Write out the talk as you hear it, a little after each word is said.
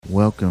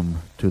Welcome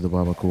to the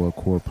Barbacoa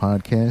Core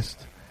Podcast.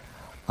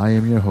 I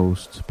am your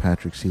host,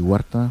 Patrick C.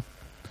 Huerta.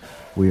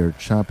 We are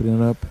chopping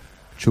it up,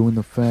 chewing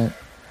the fat,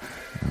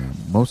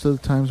 most of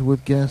the times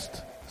with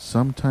guests,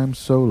 sometimes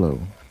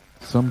solo,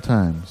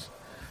 sometimes.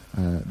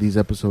 These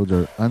episodes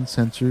are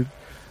uncensored,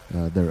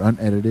 they're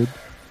unedited.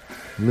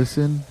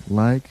 Listen,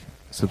 like,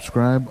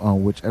 subscribe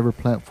on whichever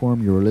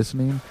platform you're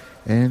listening,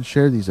 and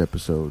share these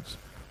episodes.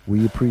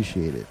 We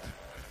appreciate it.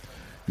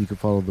 You can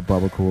follow the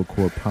Barbacoa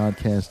Core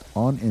Podcast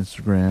on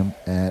Instagram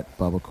at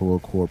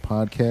Barbacoa Core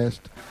Podcast.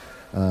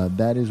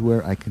 That is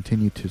where I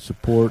continue to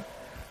support,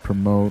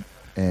 promote,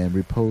 and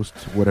repost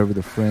whatever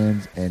the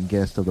friends and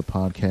guests of the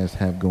podcast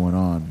have going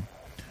on.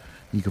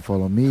 You can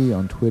follow me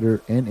on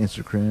Twitter and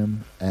Instagram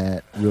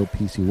at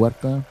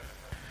RealPCHuerta.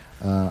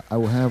 I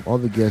will have all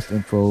the guest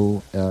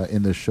info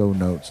in the show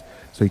notes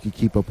so you can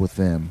keep up with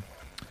them.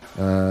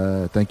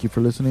 Thank you for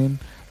listening.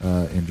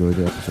 Enjoy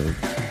the episode.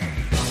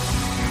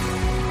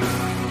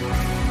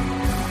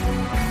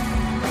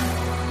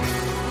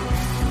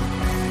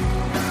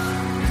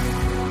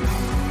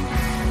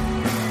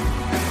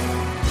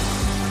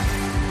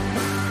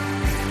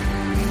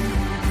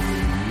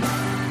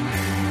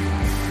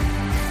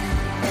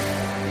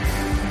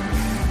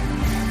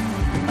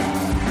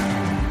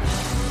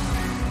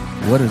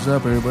 What is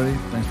up, everybody?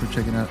 Thanks for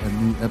checking out a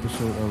new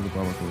episode of the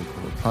Barbacoa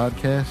Core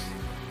Podcast.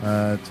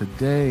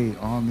 Today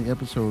on the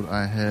episode,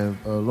 I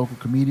have a local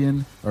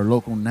comedian, or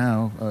local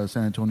now,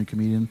 San Antonio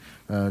comedian,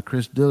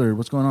 Chris Dillard.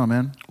 What's going on,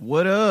 man?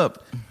 What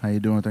up? How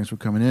you doing? Thanks for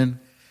coming in.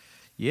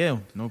 Yeah,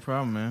 no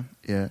problem, man.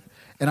 Yeah.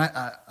 And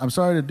I'm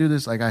sorry to do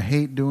this. Like, I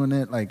hate doing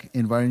it, like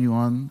inviting you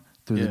on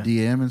through the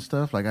DM and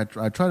stuff. Like, I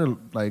try to,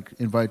 like,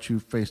 invite you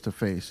face to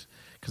face.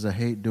 Because I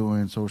hate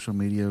doing social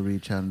media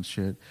reach out and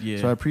shit.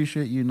 Yeah. So I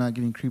appreciate you not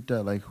getting creeped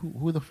out. Like,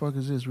 who the fuck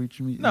is this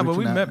reaching me? No, but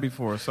we out? met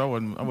before, so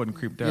I wasn't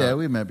creeped out. Yeah,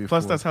 we met before.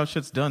 Plus, that's how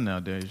shit's done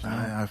nowadays. You know?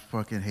 I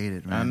fucking hate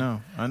it, man.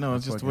 I know.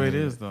 It's just the way it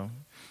is, though.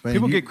 Man,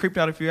 People get creeped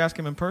out if you ask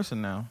him in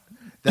person now.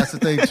 That's the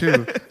thing,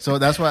 too. So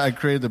that's why I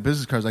created the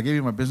business cards. I gave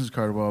you my business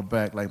card a while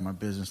back, like my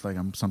business, like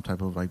I'm some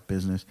type of like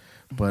business.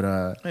 But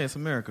hey, it's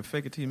America.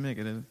 Fake it till you make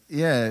it.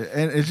 Yeah,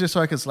 and it's just so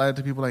I can slide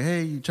to people like,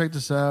 hey, you check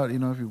this out. You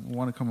know, if you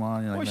want to come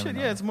on. You're like, well, shit,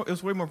 yeah,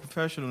 it's way more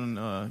professional than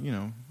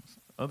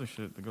other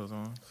shit that goes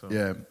on. So.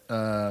 Yeah,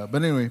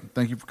 but anyway,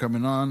 thank you for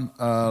coming on.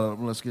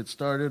 Let's get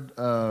started.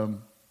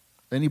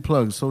 Any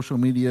plugs, social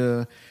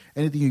media,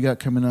 anything you got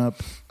coming up?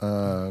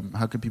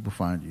 How can people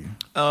find you?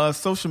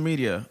 Social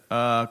media,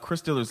 Chris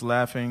Dillard's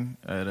Laughing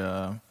at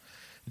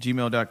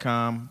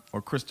gmail.com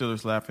or Chris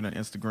Dillard's Laughing on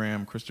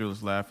Instagram, Chris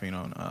Dillard's Laughing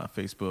on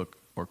Facebook,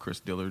 or Chris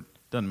Dillard.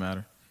 Doesn't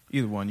matter.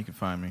 Either one, you can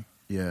find me.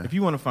 Yeah. If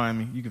you want to find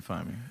me, you can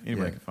find me.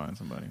 Anybody can find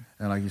somebody.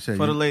 And like you said,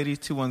 for the ladies,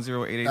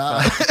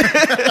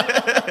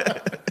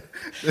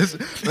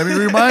 210-885. Let me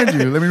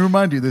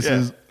remind you, this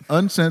is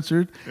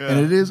uncensored and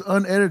it is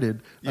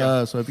unedited.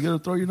 Yeah. So if you're going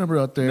to throw your number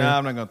out there. Nah,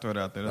 I'm not going to throw it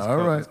out there. That's all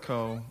cold. right. That's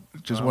cold.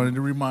 Just wanted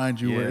to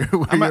remind you where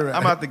I'm you're at.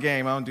 I'm out the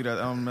game. I don't do that.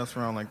 I don't mess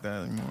around like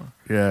that anymore.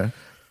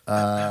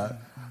 Yeah.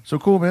 So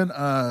cool, man.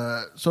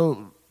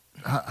 So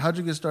how'd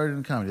you get started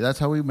in comedy? That's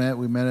how we met.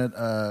 We met at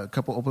a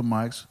couple open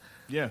mics.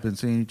 Yeah. Been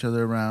seeing each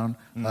other around.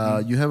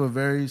 Mm-hmm. You have a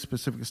very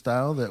specific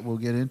style that we'll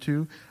get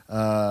into.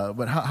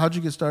 But how'd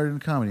you get started in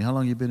comedy? How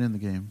long you been in the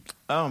game?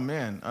 Oh,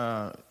 man.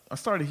 I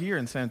started here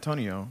in San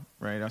Antonio,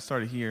 right? I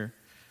started here,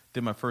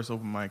 did my first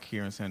open mic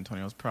here in San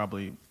Antonio. It was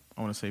probably,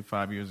 I want to say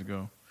 5 years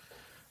ago.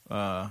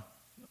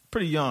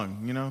 Pretty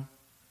young, you know.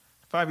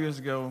 5 years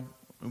ago,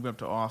 we went up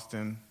to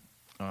Austin,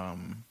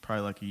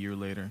 probably like a year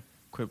later.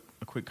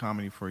 Quit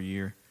comedy for a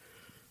year.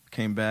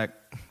 Came back,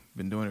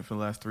 been doing it for the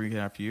last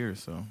 3.5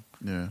 years, so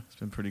yeah, it's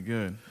been pretty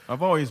good.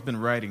 I've always been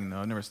writing, though.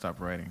 I never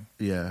stopped writing.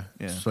 Yeah.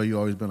 Yeah. So you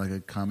always been like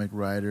a comic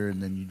writer,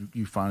 and then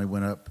you finally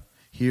went up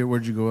here.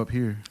 Where'd you go up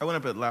here? I went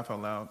up at Laugh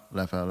Out Loud.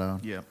 Laugh Out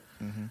Loud. Yeah.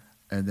 Mm-hmm.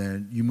 And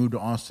then you moved to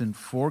Austin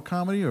for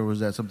comedy, or was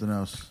that something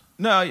else?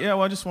 No, yeah,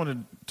 well, I just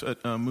wanted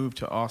to move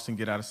to Austin,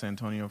 get out of San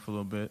Antonio for a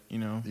little bit, you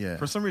know. Yeah.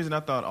 For some reason, I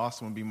thought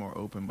Austin would be more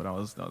open, but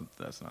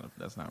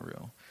that's not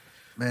real.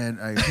 Man,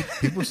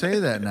 people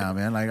say that now,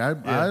 man. Like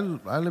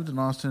I lived in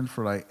Austin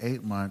for like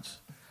 8 months.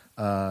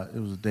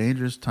 It was a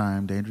dangerous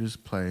time, dangerous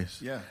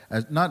place. Yeah.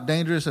 Not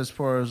dangerous as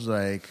far as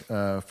like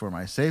for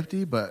my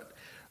safety, but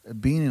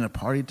being in a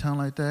party town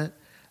like that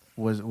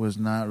was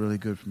not really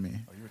good for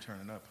me. Oh, you were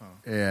turning up, huh?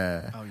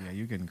 Yeah. Oh yeah,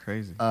 you're getting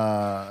crazy.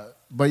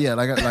 But yeah,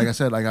 like I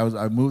said, like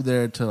I moved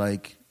there to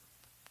like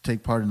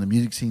take part in the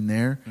music scene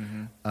there,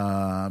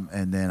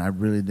 and then I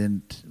really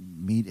didn't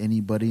meet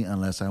anybody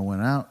unless I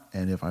went out,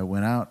 and if I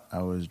went out,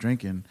 I was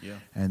drinking,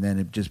 and then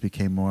it just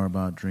became more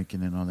about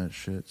drinking and all that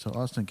shit. So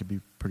Austin could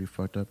be pretty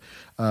fucked up.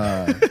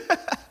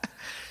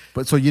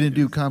 But so you didn't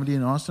do comedy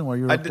in Austin while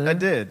you were up there? I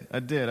did. I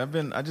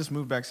just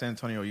moved back to San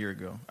Antonio a year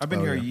ago. I've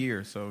been here a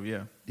year, so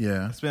yeah.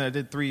 Yeah. I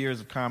did 3 years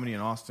of comedy in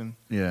Austin.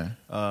 Yeah.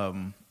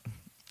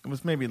 It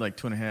was maybe like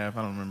 2.5. I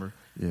don't remember.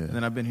 Yeah. And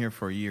then I've been here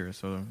for a year,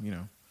 so you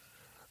know.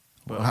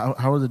 But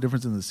how are the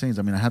differences in the scenes?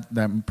 I mean,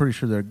 I'm pretty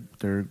sure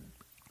they're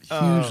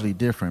hugely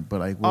different. But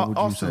like, what would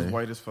you say? Austin's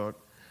white as fuck.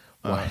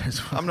 White as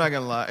fuck. I'm not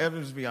gonna lie.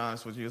 I'm just be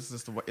honest with you.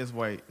 It's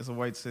white. It's a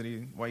white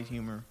city. White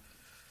humor.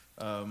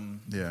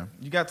 Yeah.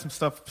 You got some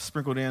stuff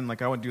sprinkled in.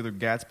 Like I would do the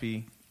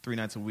Gatsby 3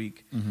 nights a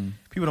week. Mm-hmm.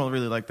 People don't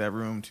really like that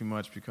room too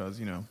much because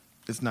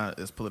it's not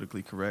as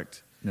politically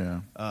correct.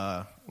 Yeah.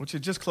 Which it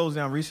just closed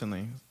down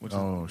recently, which is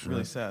sure.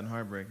 really sad and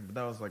heartbreaking. But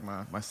that was like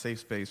my safe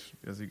space,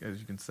 as you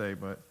can say.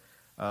 But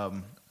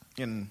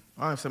and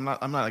honestly,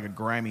 I'm not like a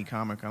grimy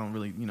comic. I don't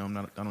really,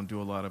 I don't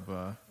do a lot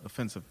of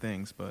offensive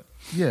things. But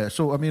Yeah.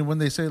 So I mean, when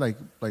they say like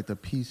the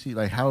PC,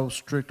 like how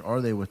strict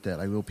are they with that?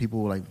 Like, will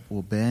people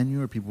will ban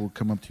you, or people will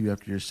come up to you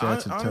after your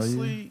sets and tell you?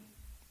 Honestly,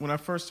 when I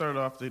first started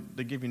off,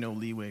 they give you no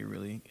leeway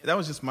really. That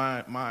was just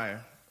my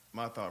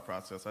thought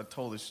process. I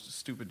told this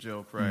stupid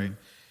joke, right?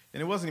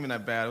 And it wasn't even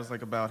that bad. It was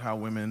like about how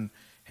women,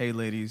 hey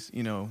ladies,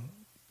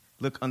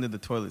 look under the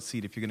toilet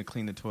seat if you're gonna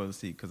clean the toilet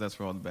seat because that's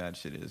where all the bad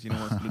shit is. You don't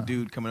want the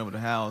dude coming over the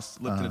house,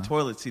 lift the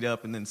toilet seat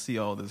up, and then see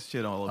all this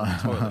shit all over the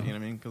toilet. You know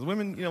what I mean? Because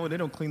women, they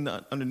don't clean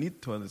the underneath the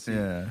toilet seat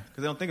because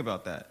they don't think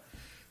about that.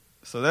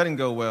 So that didn't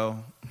go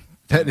well.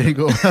 That didn't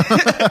go.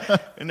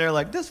 And they're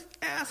like, this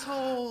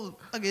asshole,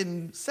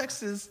 fucking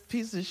sexist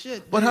piece of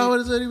shit. But dude. how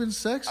is that even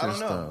sexist? I don't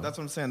know. Though? That's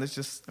what I'm saying. It's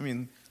just,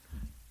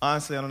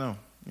 honestly, I don't know.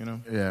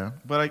 Yeah.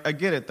 But I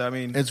get it. Though. I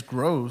mean, it's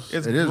gross.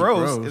 It is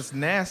gross. It's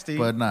nasty.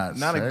 But not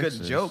a good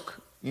sexist.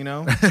 joke.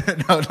 No,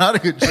 not a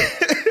good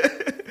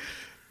joke.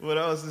 But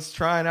I was just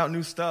trying out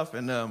new stuff,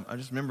 and I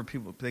just remember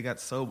they got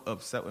so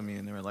upset with me,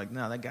 and they were like,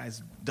 "No, that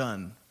guy's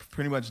done.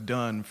 Pretty much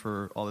done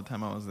for all the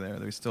time I was there."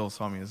 They still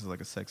saw me as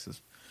like a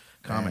sexist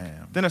comic.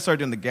 Damn. Then I started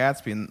doing the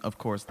Gatsby, and of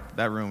course,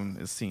 that room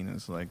is seen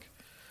as like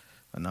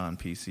a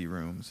non-PC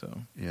room. So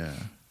yeah.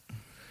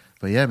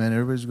 But yeah, man,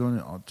 everybody's going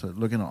to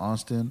looking at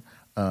Austin.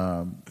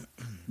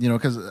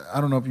 Because I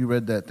don't know if you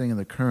read that thing in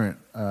The Current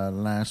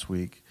last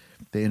week.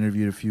 They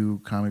interviewed a few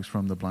comics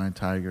from the Blind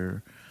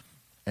Tiger,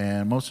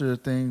 and most of the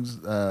things,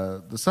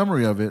 the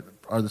summary of it,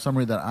 or the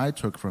summary that I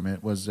took from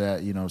it, was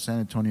that San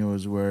Antonio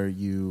is where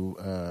you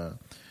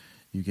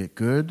get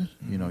good,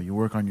 you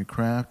work on your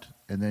craft,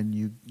 and then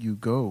you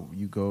go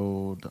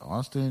to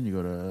Austin, you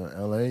go to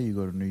L.A., you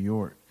go to New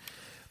York.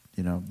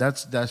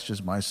 That's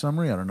just my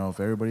summary. I don't know if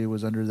everybody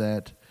was under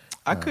that.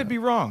 I could be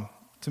wrong.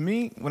 To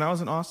me, when I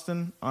was in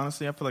Austin,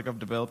 honestly, I feel like I've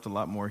developed a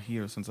lot more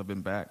here since I've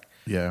been back.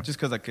 Yeah. Just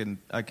because I can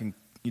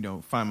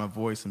find my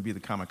voice and be the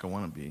comic I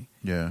want to be.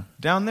 Yeah.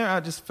 Down there, I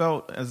just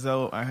felt as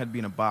though I had been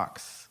in a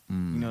box.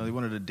 They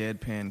wanted a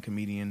deadpan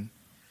comedian.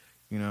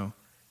 You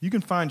can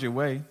find your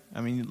way.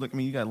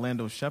 You got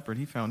Lando Shepard.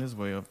 He found his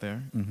way up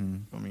there.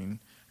 Mm-hmm.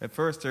 At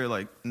first they're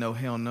like, no,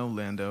 hell no,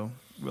 Lando.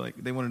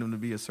 They wanted him to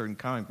be a certain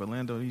comic, but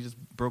Lando, he just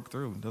broke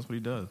through. That's what he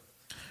does.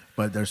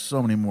 But there's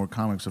so many more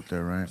comics up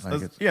there, right?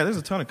 There's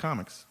a ton of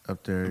comics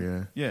up there.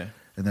 Yeah. Yeah.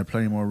 And there are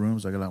plenty more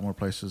rooms. Like a lot more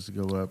places to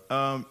go up.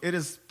 It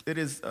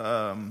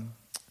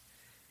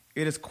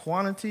is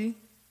quantity,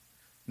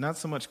 not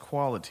so much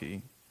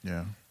quality.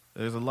 Yeah.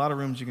 There's a lot of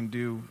rooms you can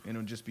do, and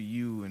it'll just be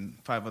you and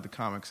 5 other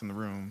comics in the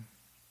room,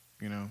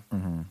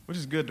 which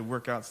is good to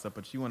work out stuff,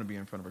 but you want to be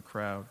in front of a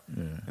crowd.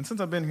 Yeah. And since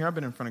I've been here, I've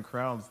been in front of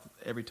crowds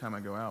every time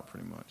I go out,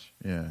 pretty much.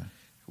 Yeah.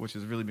 Which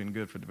has really been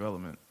good for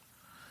development.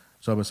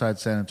 So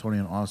besides San Antonio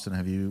and Austin,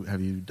 have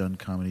you done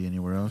comedy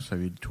anywhere else?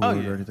 Have you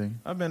toured or anything?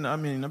 I've been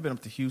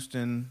up to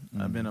Houston.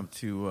 I've been up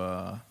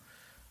to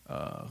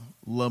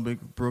Lubbock,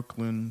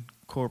 Brooklyn,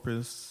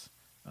 Corpus,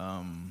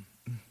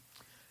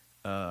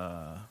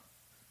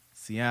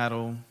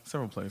 Seattle,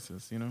 several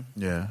places.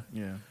 Yeah.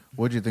 Yeah.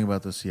 What did you think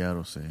about the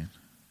Seattle scene?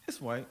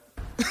 It's white.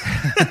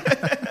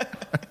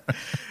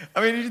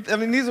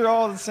 These are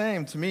all the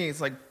same to me. It's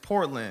like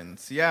Portland,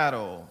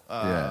 Seattle.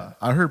 Yeah,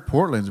 I heard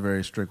Portland's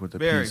very strict with the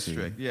very PC.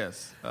 Strict,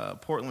 yes.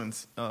 Portland,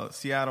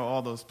 Seattle,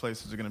 all those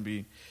places are going to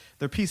be,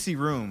 they're PC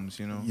rooms,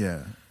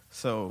 Yeah.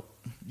 So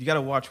you got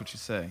to watch what you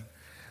say.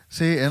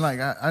 See, and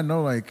I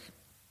know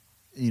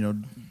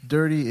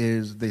dirty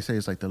is, they say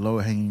it's like the low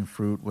hanging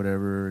fruit,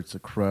 whatever. It's a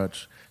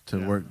crutch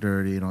to work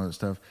dirty and all that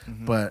stuff.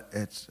 Mm-hmm. But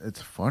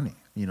it's funny.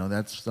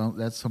 That's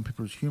some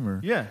people's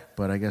humor. Yeah.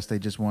 But I guess they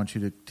just want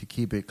you to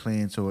keep it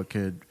clean so it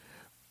could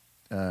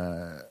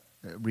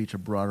reach a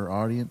broader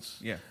audience.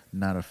 Yeah.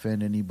 Not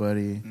offend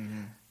anybody.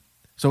 Mm-hmm.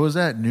 So is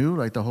that new?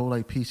 Like the whole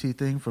PC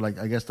thing for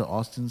I guess the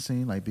Austin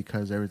scene,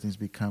 because everything's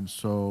become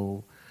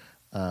so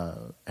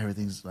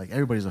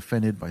everybody's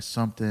offended by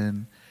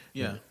something.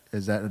 Yeah.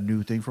 Is that a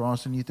new thing for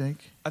Austin, you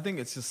think? I think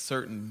it's just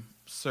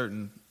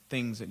certain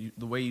things that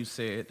the way you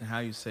say it and how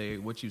you say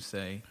it, what you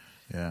say,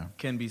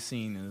 can be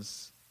seen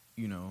as,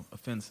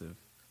 offensive.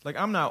 Like,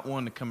 I'm not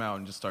one to come out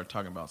and just start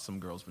talking about some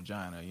girl's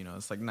vagina.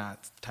 It's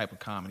not the type of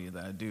comedy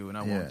that I do, and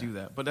I won't do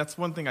that. But that's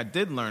one thing I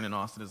did learn in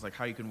Austin is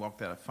how you can walk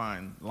that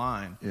fine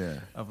line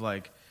of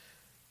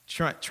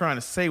trying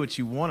to say what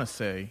you want to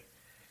say,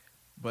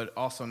 but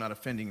also not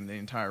offending the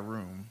entire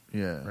room.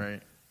 Yeah.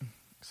 Right.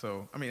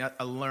 So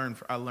I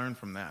learned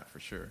from that for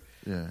sure.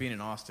 Yeah. Being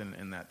in Austin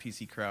and that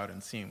PC crowd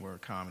and seeing where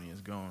comedy is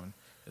going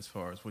as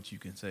far as what you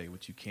can say,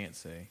 what you can't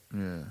say.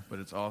 Yeah. But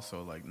it's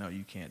also no,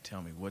 you can't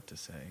tell me what to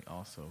say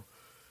also.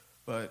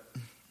 But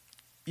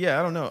yeah,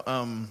 I don't know.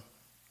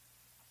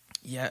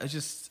 Yeah, it's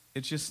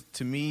just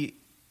to me,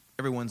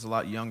 everyone's a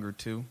lot younger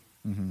too,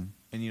 Mm-hmm.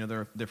 and you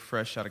know they're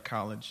fresh out of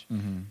college,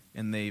 Mm-hmm.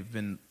 and they've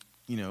been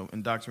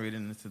indoctrinated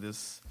into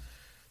this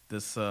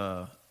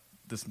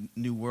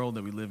new world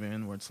that we live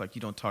in, where it's like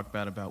you don't talk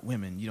bad about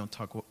women, you don't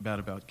talk bad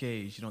about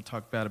gays, you don't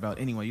talk bad about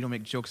anyone, you don't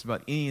make jokes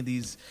about any of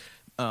these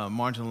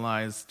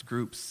marginalized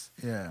groups.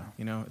 Yeah.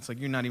 You know, it's like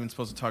you're not even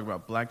supposed to talk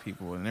about black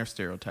people and their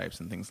stereotypes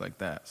and things like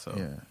that. So,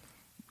 Yeah.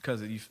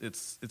 because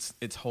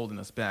it's holding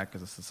us back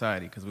as a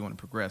society because we want to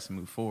progress and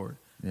move forward.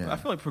 Yeah. But I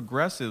feel like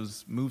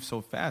progressives move so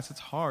fast; it's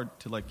hard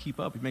to like keep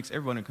up. It makes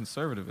everyone a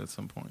conservative at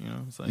some point. You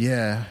know, it's like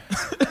Yeah.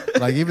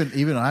 Like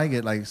even I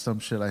get like some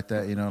shit like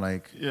that. You know,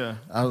 like yeah,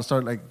 I'll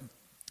start like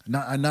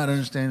not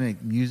understanding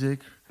like music.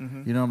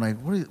 Mhm. You know, I'm like,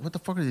 what the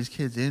fuck are these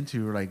kids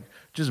into? Or like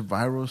just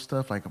viral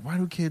stuff. Like, why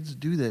do kids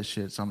do that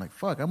shit? So I'm like,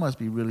 fuck, I must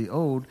be really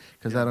old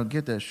because I don't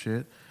get that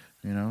shit.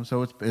 You know,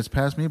 so it's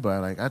passed me by.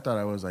 Like I thought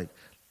I was like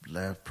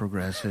left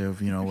progressive,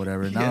 you know,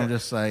 whatever. Now Yeah. I'm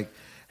just like,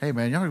 hey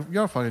man,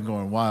 y'all fucking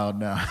going wild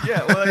now.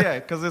 yeah, well, yeah,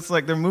 because it's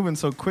like they're moving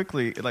so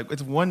quickly. Like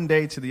it's one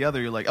day to the other.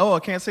 You're like, oh, I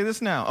can't say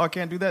this now. Oh, I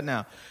can't do that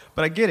now.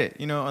 But I get it,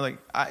 you know. Like,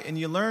 and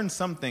you learn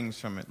some things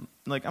from it.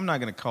 Like, I'm not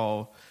gonna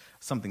call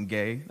something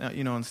gay,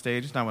 you know, on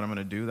stage. It's not what I'm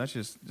gonna do. That's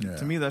just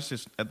to me. That's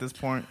just at this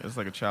point, it's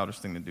like a childish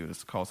thing to do. Is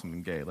to call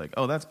something gay. Like,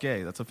 oh, that's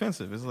gay. That's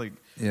offensive. It's like,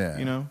 Yeah.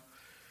 you know.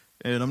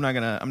 And I'm not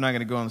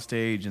gonna go on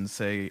stage and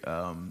say,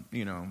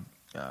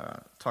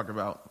 talk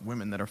about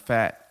women that are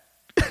fat.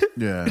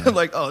 Yeah.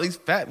 Like, oh, these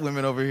fat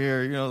women over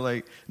here, you know,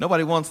 like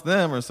nobody wants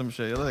them or some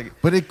shit. Like,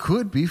 But it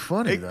could be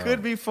funny. it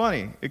could be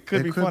funny. It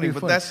could be funny,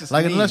 but that's just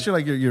like me. unless you're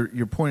like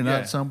you're pointing Yeah.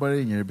 out somebody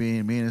and you're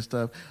being mean and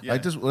stuff. Yeah.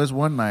 Like this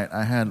one night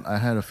I had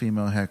a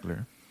female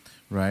heckler,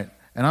 right?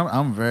 And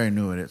I'm very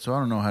new at it, so I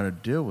don't know how to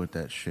deal with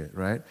that shit,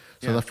 right?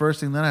 So Yeah. the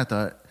first thing that I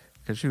thought,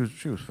 because she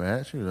was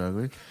fat, she was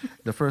ugly.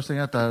 The first thing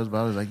I thought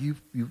was like, you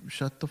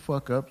shut the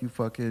fuck up, you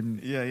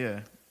fucking yeah.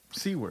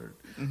 C word,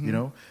 Mm-hmm. you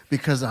know,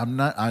 because I'm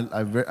not,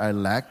 I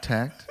lack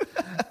tact.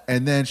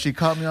 And then she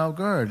caught me off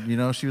guard, you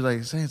know, she was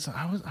like saying,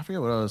 I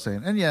forget what I was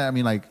saying. And yeah, I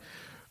mean, like,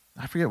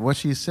 I forget what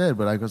she said,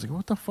 but I was like,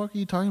 what the fuck are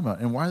you talking about?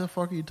 And why the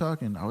fuck are you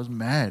talking? I was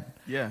mad.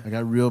 Yeah. I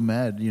got real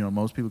mad. You know,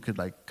 most people could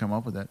like come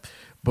up with that.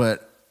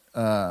 But,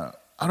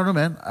 I don't know,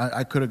 man.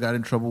 I could have got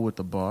in trouble with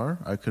the bar.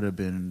 I could have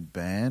been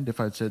banned if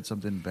I'd said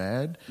something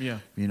bad. Yeah.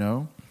 You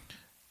know?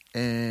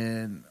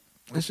 And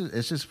it's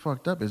just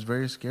fucked up. It's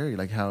very scary.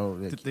 Like how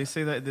Did they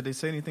say that? Did they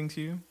say anything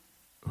to you?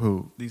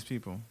 who? These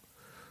people.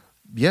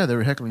 Yeah, they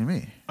were heckling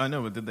me. I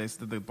know, but did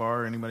the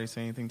bar or anybody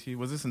say anything to you?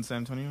 Was this in San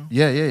Antonio?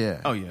 Yeah.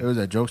 Oh, yeah. It was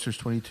at Jokesters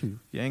 22.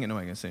 Yeah, ain't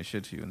nobody gonna say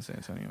shit to you in San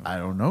Antonio. I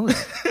don't know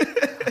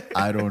that.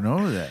 I don't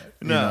know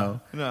that. No.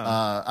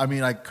 I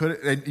mean, I could.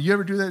 And you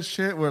ever do that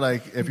shit where,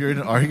 like, if you're in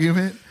an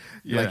argument,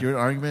 Yeah. like you're in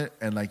an argument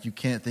and like you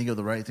can't think of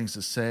the right things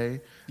to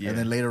say, Yeah. and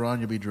then later on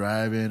you'll be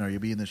driving or you'll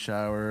be in the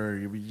shower or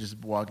you'll be just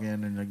walking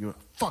and you go,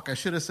 "Fuck, I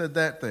should have said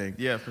that thing."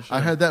 Yeah, for sure.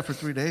 I had that for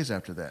 3 days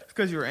after that. It's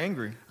because you were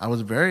angry. I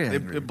was very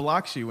angry. It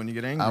blocks you when you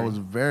get angry. I was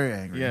very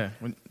angry. Yeah,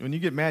 when you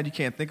get mad, you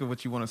can't think of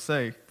what you want to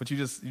say, but you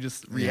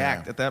just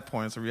react at that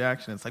point. It's a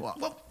reaction. It's like,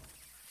 well,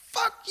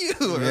 fuck you.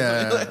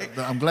 Yeah, Like,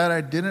 I'm glad I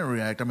didn't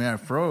react. I mean, I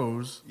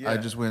froze. Yeah. I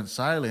just went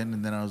silent,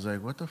 and then I was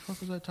like, "What the fuck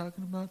was I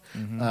talking about?"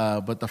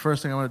 Mm-hmm. But the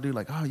first thing I want to do,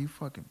 like, "Oh, you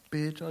fucking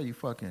bitch! Oh, you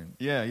fucking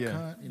yeah.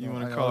 cunt," You know,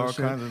 want to like, call all that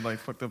shit. kinds of like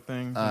fucked up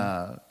things.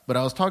 But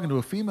I was talking to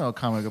a female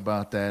comic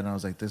about that, and I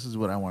was like, "This is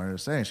what I wanted to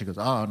say." And she goes,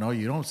 "Oh no,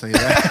 you don't say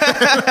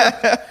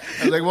that."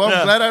 I was like, "Well,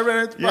 I'm glad I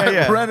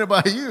ran it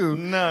by you."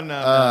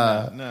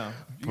 No.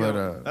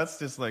 But that's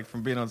just like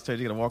from being on stage,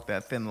 you got to walk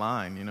that thin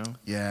line, you know.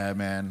 Yeah,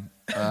 man.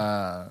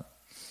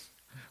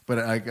 But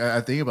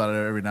I think about it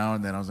every now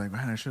and then. I was like,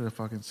 man, I should have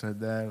fucking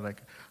said that.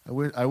 Like,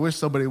 I wish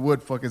somebody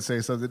would fucking say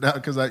something now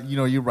because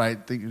you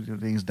write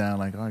things down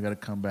like, oh, I got to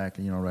come back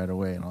and right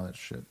away and all that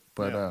shit.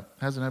 But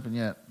hasn't happened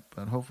yet.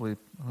 But hopefully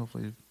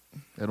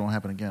it won't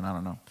happen again. I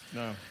don't know.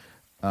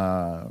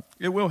 No.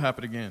 It will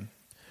happen again.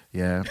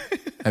 Yeah.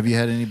 Have you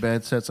had any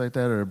bad sets like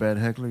that or a bad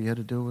heckler you had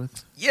to deal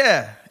with?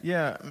 Yeah.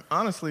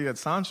 Honestly, at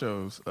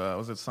Sancho's, I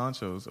was at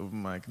Sancho's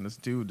open mic, and this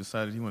dude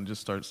decided he wanted to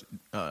just start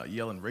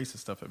yelling racist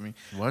stuff at me.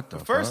 What the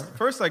fuck?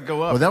 First I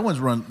go up.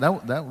 Well,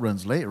 that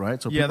runs late, right?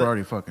 So people are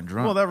already fucking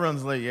drunk. Well, that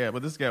runs late, yeah.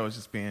 But this guy was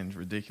just being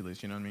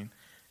ridiculous, you know what I mean?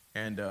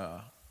 And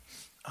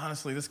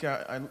honestly, this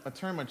guy, I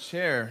turned my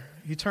chair.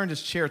 He turned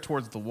his chair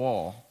towards the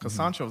wall because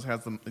Sancho's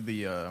has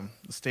the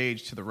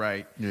stage to the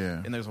right,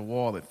 Yeah. and there's a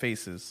wall that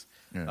faces,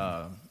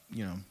 Yeah.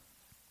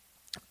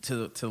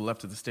 to the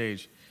left of the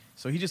stage.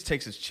 So he just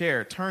takes his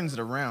chair, turns it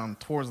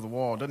around towards the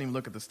wall, doesn't even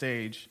look at the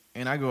stage.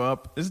 And I go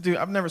up. This dude,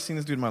 I've never seen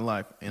this dude in my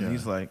life. And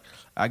he's like,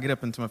 I get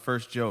up into my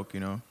first joke,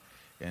 and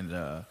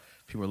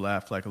people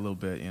laugh like a little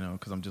bit,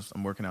 because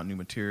I'm working out new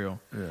material.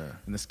 Yeah.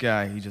 And this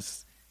guy,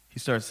 he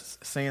starts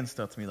saying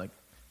stuff to me like,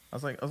 I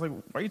was like, why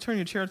are you turning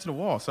your chair to the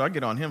wall? So I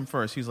get on him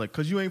first. He's like,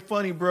 'cause you ain't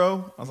funny,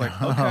 bro. I was like,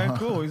 okay,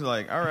 cool. He's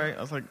like, all right. I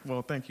was like,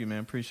 well, thank you, man.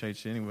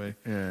 Appreciate you anyway.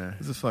 Yeah.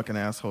 This is a fucking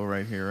asshole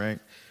right here, right?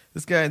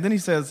 This guy, and then he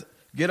says,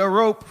 get a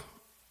rope.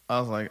 I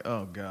was like,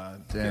 oh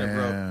God, get it,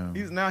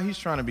 bro. He's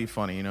trying to be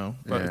funny, you know,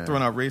 but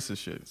throwing out racist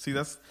shit. See,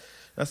 that's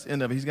the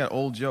end of it. He's got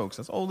old jokes.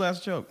 That's old ass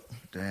joke.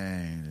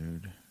 Dang,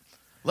 dude.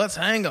 Let's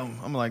hang him.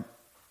 I'm like,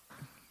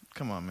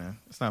 come on, man.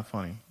 It's not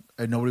funny.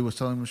 And nobody was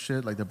telling him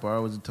shit? Like the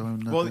bar wasn't telling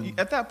him nothing? Well,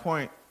 at that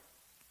point,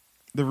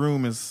 the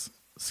room is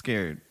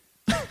scared.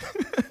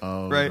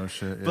 Oh, right? No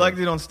shit. Yeah. Black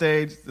dude on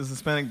stage, this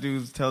Hispanic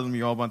dude's telling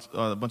me a bunch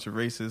of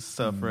racist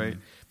stuff, right?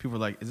 People are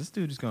like, is this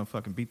dude just going to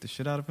fucking beat the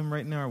shit out of him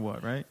right now or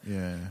what, right?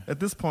 Yeah. At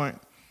this point,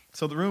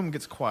 so the room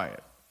gets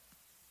quiet.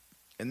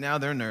 And now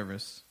they're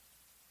nervous.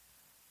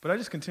 But I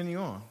just continue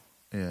on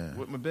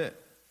with my bit.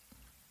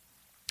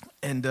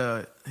 And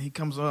he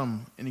comes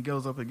and he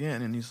goes up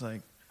again and he's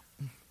like,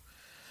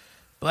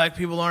 black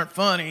people aren't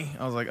funny.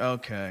 I was like,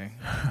 okay.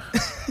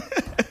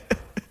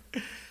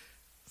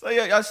 So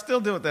yeah, I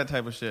still deal with that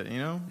type of shit, you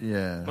know?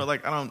 Yeah. But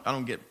like I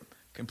don't get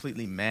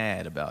completely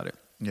mad about it.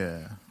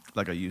 Yeah.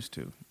 Like I used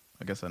to.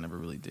 I guess I never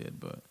really did,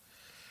 but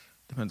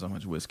depends on how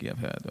much whiskey I've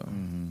had though.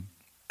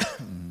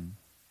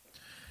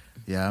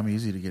 Yeah, I'm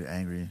easy to get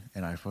angry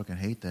and I fucking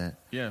hate that.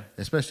 Yeah.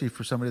 Especially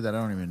for somebody that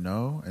I don't even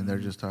know and they're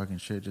just talking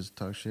shit, just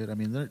talk shit. I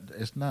mean,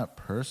 it's not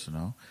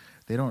personal.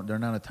 They're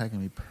not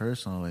attacking me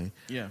personally.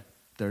 Yeah.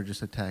 They're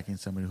just attacking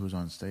somebody who's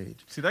on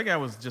stage. See, that guy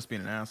was just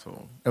being an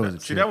asshole. It was a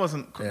See, chick. that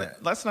wasn't. Yeah.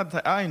 That's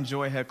not. I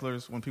enjoy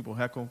hecklers when people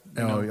heckle.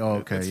 You know?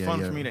 Okay. It's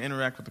fun for me to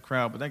interact with the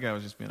crowd, but that guy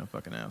was just being a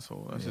fucking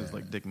asshole. That's just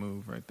like dick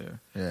move right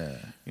there. Yeah.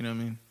 You know what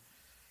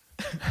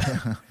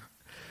I mean?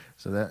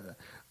 So that.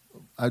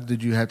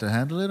 Did you have to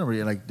handle it, or were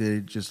you like, did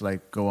it just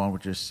like go on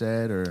with your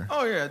set, or?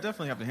 Oh yeah, I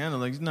definitely have to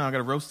handle it. No, I got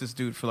to roast this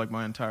dude for like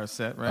my entire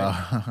set, right?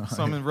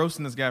 So I'm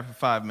roasting this guy for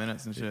 5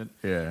 minutes and shit.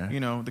 Yeah. You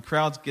know, the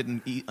crowd's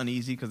getting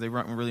uneasy because they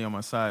weren't really on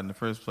my side in the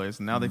first place,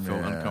 and now they feel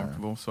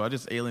uncomfortable. So I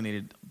just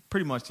alienated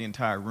pretty much the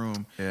entire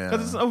room. Yeah.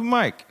 Because it's an open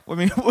mic. I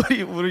mean, what do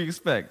you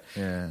expect?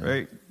 Yeah.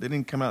 Right? They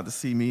didn't come out to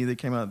see me. They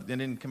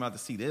didn't come out to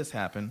see this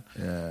happen.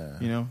 Yeah.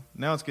 You know,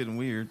 now it's getting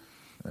weird.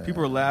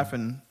 People are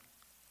laughing,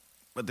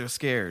 but they're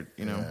scared.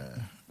 You know.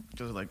 Yeah.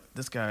 Just like,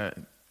 this guy,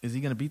 is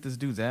he gonna beat this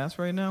dude's ass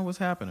right now? What's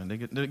happening?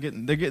 They're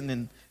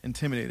getting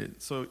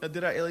intimidated. So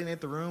did I alienate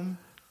the room?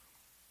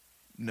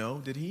 No.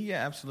 Did he?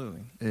 Yeah,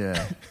 absolutely.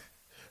 Yeah.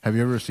 Have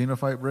you ever seen a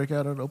fight break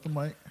out at an open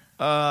mic?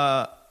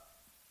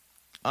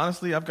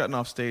 Honestly, I've gotten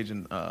off stage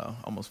and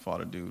almost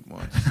fought a dude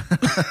once.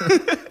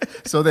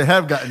 So they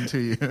have gotten to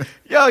you.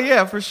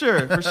 Yeah, for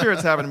sure. For sure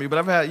it's happened to me. But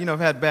I've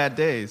had bad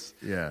days.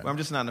 Yeah. Where I'm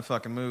just not in the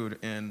fucking mood.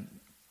 And,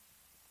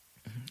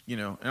 you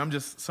know,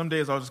 and some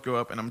days I'll just go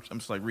up and I'm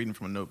just like reading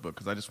from a notebook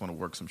because I just want to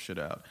work some shit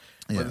out.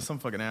 But then some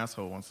fucking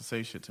asshole wants to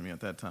say shit to me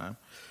at that time.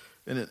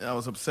 And I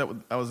was upset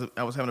I was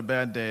having a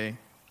bad day.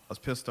 I was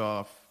pissed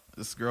off.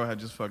 This girl had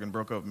just fucking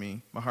broke up with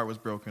me. My heart was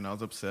broken. I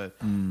was upset.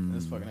 And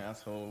this fucking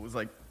asshole was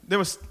like, there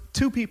was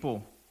 2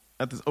 people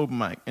at this open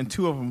mic, and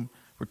 2 of them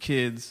were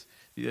kids.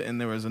 Yeah,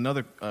 and there was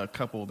another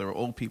couple. They were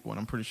old people, and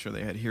I'm pretty sure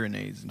they had hearing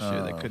aids and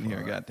shit. They couldn't hear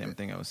a goddamn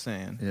thing I was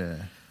saying. Yeah.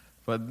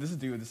 But this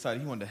dude decided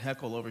he wanted to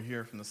heckle over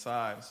here from the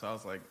side. So I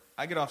was like,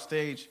 I get off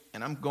stage,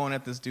 and I'm going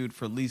at this dude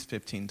for at least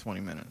 15, 20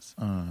 minutes.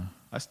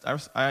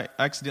 I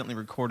accidentally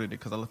recorded it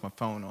because I left my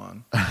phone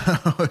on.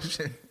 Oh,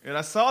 shit. And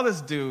I saw this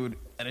dude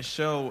at a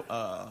show,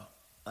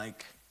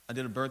 like I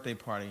did a birthday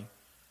party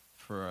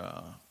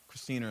for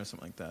Christina or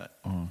something like that.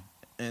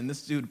 And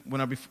this dude,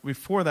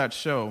 before that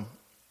show,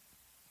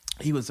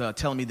 he was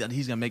telling me that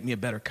he's going to make me a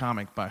better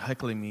comic by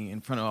heckling me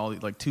in front of all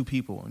like 2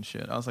 people and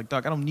shit. I was like,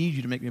 Doc, I don't need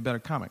you to make me a better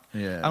comic.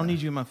 Yeah. I don't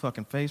need you in my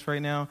fucking face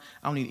right now.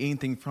 I don't need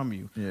anything from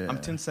you. Yeah. I'm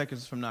 10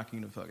 seconds from knocking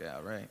you the fuck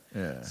out, right?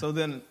 Yeah. So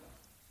then,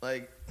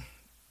 like,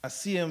 I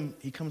see him.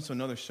 He comes to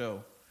another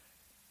show,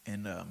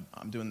 and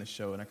I'm doing this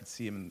show, and I can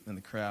see him in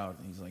the crowd,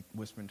 and he's like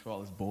whispering to all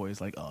his boys,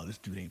 like, oh, this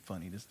dude ain't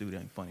funny. This dude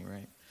ain't funny,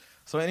 right?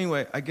 So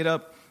anyway, I get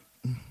up,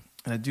 and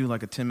I do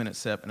like a 10-minute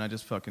set, and I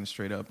just fucking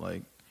straight up,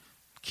 like,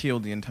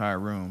 killed the entire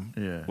room.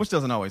 Yeah. Which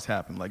doesn't always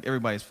happen. Like,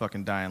 everybody's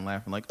fucking dying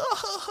laughing, like,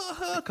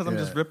 oh, because I'm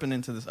just ripping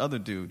into this other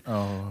dude,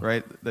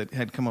 right, that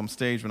had come on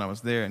stage when I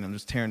was there, and I'm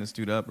just tearing this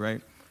dude up,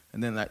 right?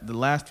 And then the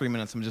last 3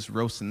 minutes, I'm just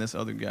roasting this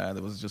other guy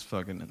that was just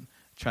fucking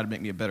trying to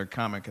make me a better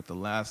comic at the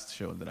last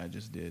show that I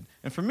just did.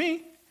 And for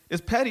me,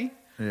 it's petty,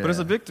 but it's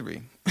a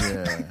victory.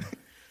 Yeah.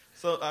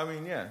 So, I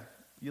mean, yeah,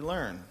 you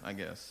learn, I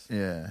guess.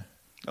 Yeah.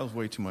 That was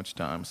way too much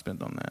time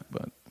spent on that,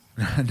 but.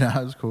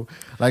 Nah, it's cool.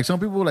 Like some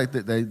people, like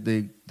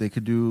they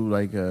could do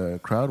like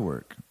crowd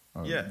work.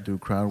 Do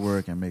crowd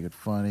work and make it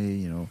funny.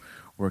 You know,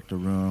 work the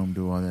room,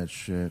 do all that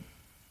shit.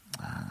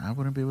 I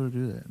wouldn't be able to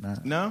do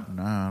that. No,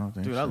 I don't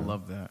think. Dude, so. I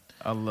love that.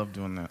 I love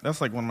doing that. That's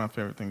like one of my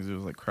favorite things to do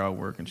is like crowd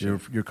work and shit.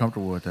 You're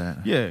comfortable with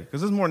that? Yeah,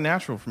 because it's more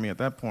natural for me at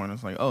that point.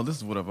 It's like, oh, this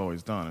is what I've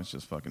always done. It's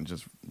just fucking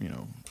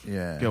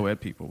go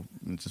at people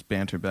and just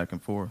banter back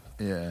and forth.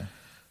 Yeah.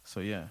 So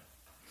yeah.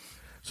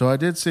 So I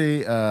did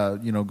see,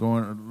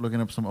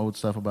 looking up some old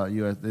stuff about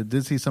you. I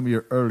did see some of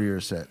your earlier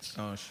sets.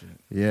 Oh shit.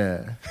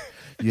 Yeah.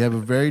 You have a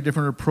very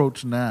different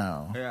approach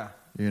now. Yeah.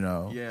 You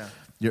know. Yeah.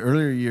 Your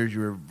earlier years, you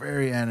were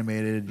very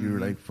animated. You were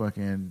like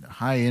fucking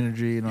high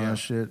energy and all that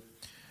shit.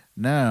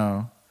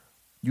 Now,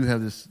 you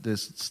have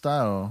this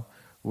style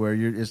where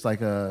it's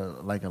like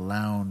a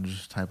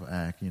lounge type of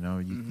act. You know,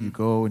 you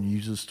go and you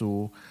use a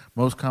stool.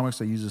 Most comics,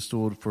 they use a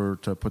stool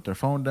to put their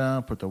phone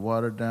down, put their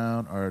water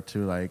down, or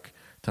to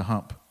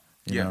hump.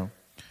 You know,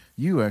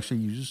 you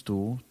actually use a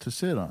stool to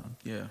sit on.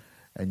 Yeah.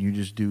 And you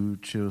just do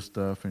chill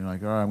stuff, and you're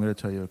like, all right, I'm going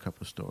to tell you a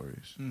couple of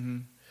stories. Mm-hmm.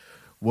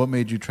 What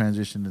made you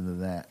transition into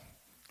that?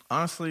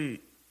 Honestly,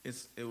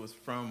 it was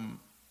from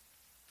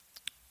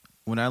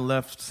when I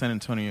left San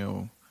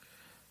Antonio.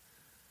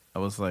 I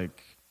was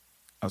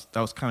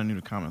kind of new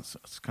to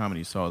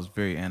comedy, so I was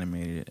very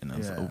animated and I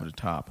was over the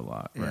top a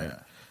lot, right? Yeah.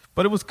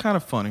 But it was kind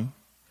of funny,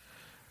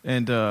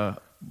 and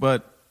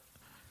but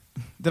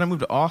then I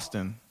moved to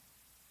Austin,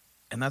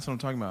 and that's what I'm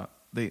talking about.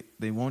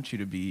 They want you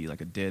to be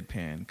like a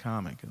deadpan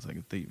comic. It's like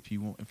if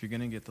you're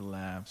gonna get the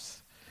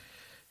laughs,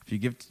 if you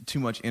give too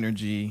much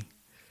energy,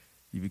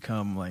 you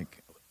become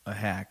like a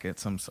hack at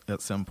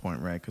some point,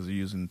 right? Because you're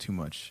using too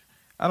much.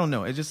 I don't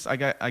know. It just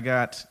I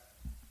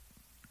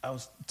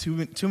was too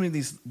many of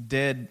these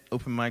dead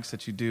open mics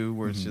that you do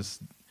where it's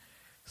just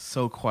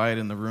so quiet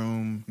in the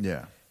room.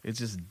 Yeah, it's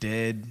just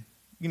dead.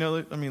 You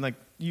know, I mean, like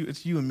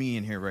it's you and me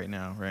in here right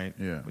now, right?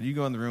 Yeah. When you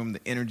go in the room, the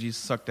energy's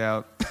sucked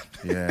out.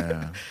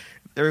 Yeah.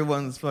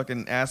 Everyone's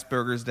fucking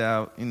Asperger's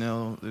out. You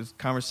know, there's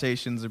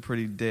conversations are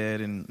pretty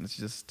dead, and it's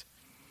just,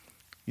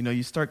 you know,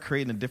 you start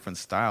creating a different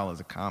style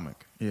as a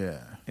comic. Yeah.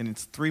 And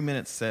it's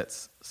 3-minute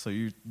sets, so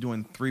you're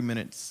doing 3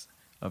 minutes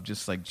of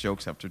just like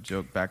jokes after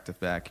joke, back to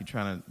back. You're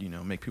trying to, you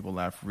know, make people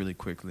laugh really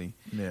quickly.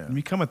 Yeah. You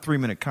become a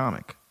 3-minute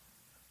comic.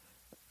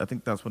 I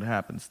think that's what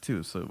happens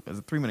too. So as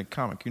a 3-minute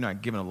comic, you're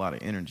not giving a lot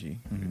of energy.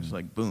 You're just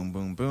like boom,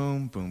 boom,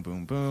 boom, boom,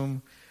 boom,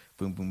 boom,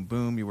 boom, boom,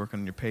 boom. You're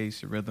working on your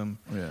pace, your rhythm,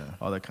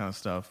 all that kind of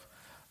stuff.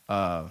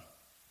 Being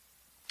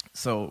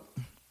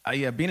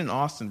in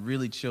Austin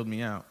really chilled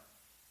me out.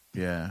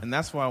 Yeah. And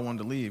that's why I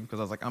wanted to leave, because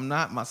I was like, I'm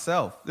not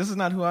myself. This is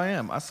not who I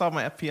am. I saw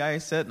my FPI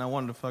set and I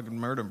wanted to fucking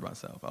murder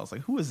myself. I was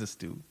like, who is this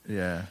dude?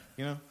 Yeah.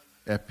 You know?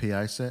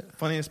 FPI set?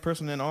 Funniest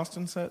person in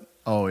Austin set?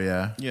 Oh,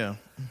 yeah. Yeah.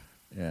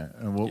 Yeah.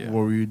 And what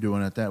were you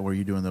doing at that? Were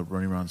you doing the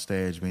running around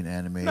stage, being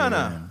animated?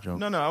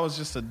 No. I was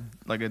just a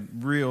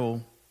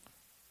real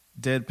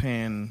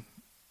deadpan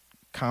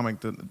comic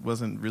that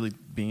wasn't really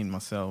being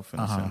myself in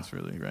a sense,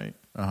 really, right?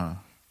 Uh-huh.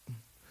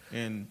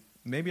 And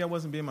maybe I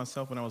wasn't being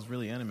myself when I was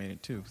really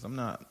animated, too, because I'm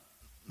not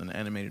an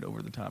animated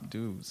over-the-top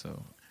dude.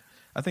 So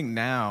I think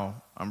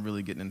now I'm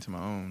really getting into my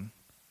own.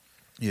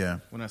 Yeah.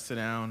 When I sit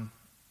down,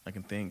 I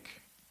can think.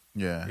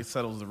 Yeah. It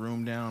settles the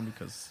room down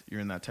because you're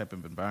in that type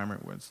of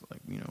environment where it's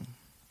like, you know.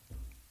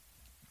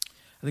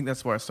 I think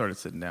that's why I started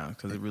sitting down,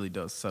 because it really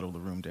does settle the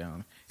room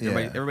down.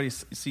 Everybody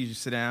sees you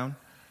sit down, and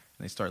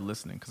they start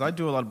listening. Because I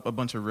do a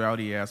bunch of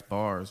rowdy-ass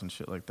bars and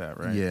shit like that,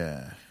 right?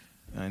 Yeah.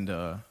 And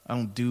I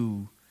don't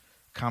do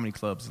comedy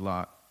clubs a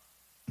lot.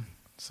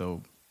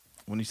 So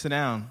when you sit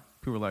down,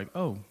 people are like,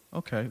 oh,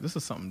 okay, this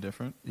is something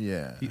different.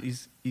 Yeah.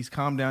 He's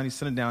calmed down, he's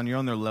sitting down, you're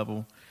on their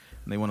level,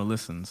 and they want to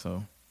listen.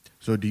 So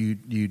do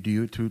you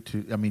do it to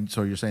I mean,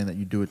 so you're saying that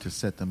you do it to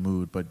set the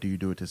mood, but do you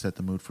do it to set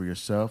the mood for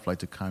yourself, like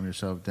to calm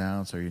yourself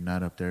down so you're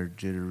not up there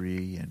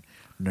jittery and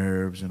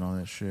nerves and all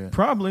that shit?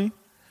 Probably.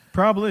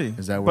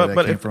 Is that where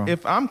that came from?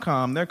 If I'm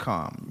calm, they're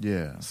calm.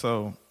 Yeah.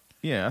 So,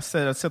 yeah, I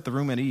set the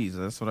room at ease.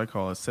 That's what I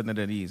call it, setting it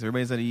at ease.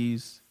 Everybody's at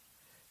ease.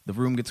 The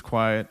room gets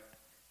quiet,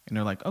 and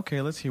they're like,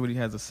 okay, let's hear what he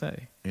has to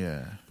say.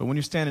 Yeah. But when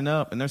you're standing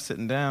up and they're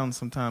sitting down,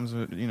 sometimes,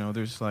 you know,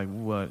 they're just like,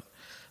 what?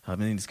 I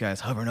mean, this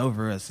guy's hovering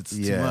over us. It's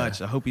too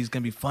much. I hope he's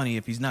going to be funny.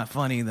 If he's not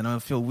funny, then I'll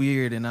feel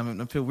weird, and I'm going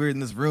to feel weird in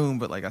this room.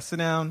 But, like, I sit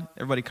down,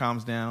 everybody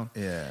calms down.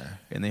 Yeah.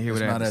 And they hear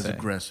what I have to say. It's not as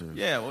aggressive.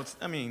 Yeah, well,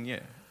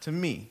 to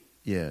me.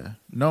 Yeah.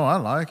 No, I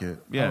like it.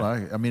 Yeah. I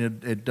like it. I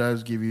mean, it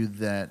does give you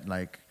that,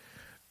 like,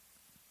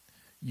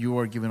 you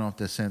are giving off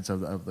the sense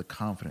of the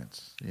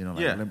confidence. You know,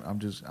 like, I'm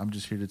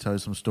just here to tell you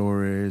some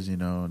stories, you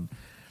know, and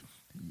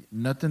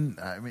nothing.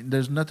 I mean,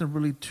 there's nothing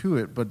really to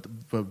it, but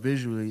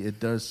visually, it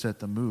does set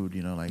the mood.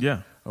 You know, like,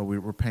 oh,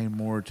 we're paying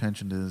more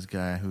attention to this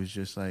guy who's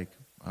just like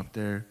up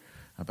there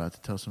about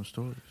to tell some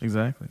stories.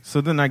 Exactly. So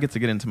then I get to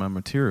get into my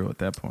material at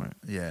that point.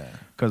 Yeah.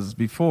 Because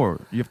before,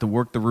 you have to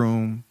work the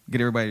room,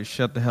 get everybody to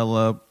shut the hell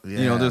up. Yeah.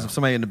 You know, there's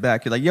somebody in the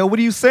back. You're like, yo, what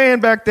are you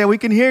saying back there? We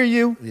can hear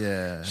you.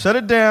 Yeah. Shut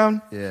it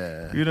down.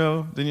 Yeah. You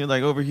know, then you're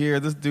like over here,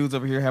 this dude's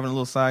over here having a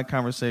little side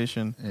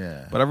conversation.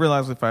 Yeah. But I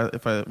realize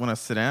when I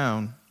sit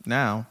down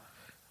now,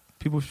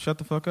 people shut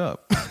the fuck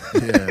up.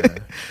 Yeah.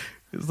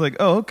 It's like,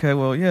 oh, okay,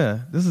 well, yeah,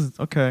 this is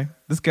okay.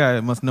 This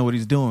guy must know what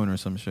he's doing or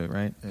some shit,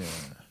 right? Yeah.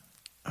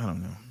 I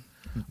don't know.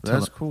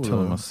 That's cool.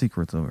 Telling my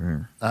secrets over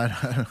here.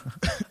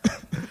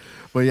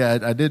 But yeah,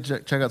 I did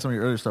check out some of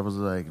your earlier stuff. I was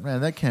like,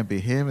 man, that can't be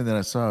him. And then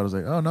I saw it. I was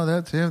like, oh no,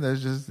 that's him. That's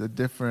just a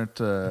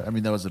different. I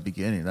mean, that was the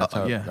beginning. That's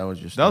how that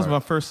was your start. That was my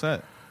first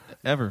set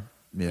ever.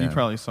 Yeah. You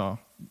probably saw.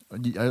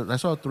 I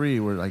saw 3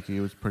 where like it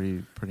was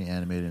pretty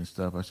animated and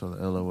stuff. I saw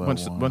the LOL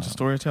bunch of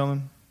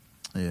storytelling.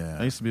 Yeah,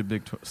 I used to be a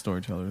big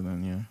storyteller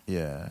then. Yeah.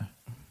 Yeah.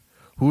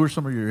 Who are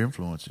some of your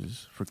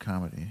influences for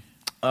comedy?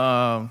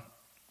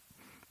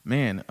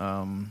 Man,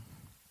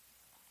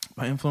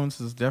 my influence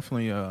is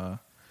definitely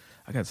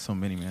I got so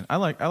many, man. I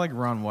like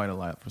Ron White a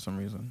lot for some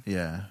reason.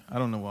 Yeah. I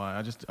don't know why.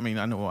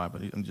 I know why,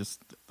 but I'm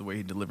just the way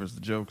he delivers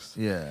the jokes.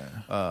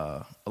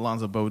 Yeah.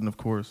 Alonzo Bowden, of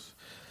course.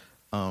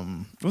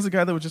 What was the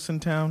guy that was just in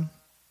town?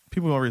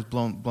 People are always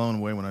blown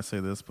away when I say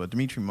this, but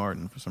Demetri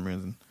Martin for some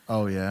reason.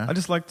 Oh yeah. I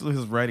just like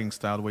his writing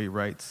style, the way he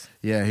writes.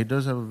 Yeah, he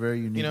does have a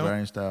very unique You know?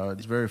 writing style.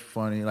 It's very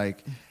funny,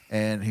 like,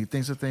 and he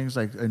thinks of things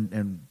like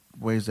in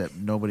ways that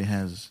nobody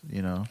has.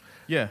 You know.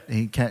 Yeah.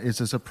 It's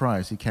a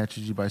surprise. He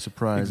catches you by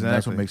surprise. Exactly. And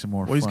that's what makes it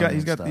more well, fun.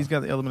 He's got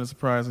the element of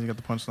surprise, and he's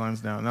got the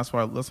punchlines down. And that's what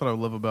I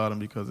love about him,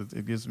 because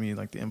it gives me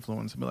like the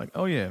influence to be like,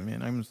 oh yeah,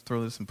 man, I'm gonna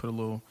throw this and put a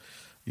little,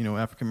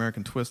 African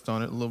American twist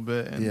on it a little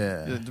bit. And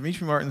Yeah.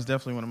 Demetri Martin's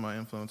definitely one of my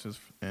influences,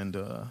 and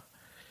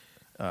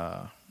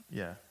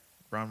yeah,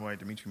 Ron White,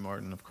 Demetri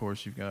Martin. Of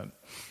course, you've got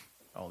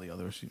all the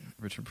others,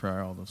 Richard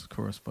Pryor, all those, of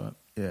course. But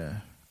Yeah.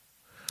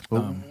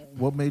 Well,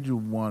 what made you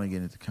want to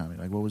get into comedy?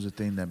 Like, what was the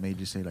thing that made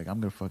you say, like, I'm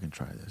gonna fucking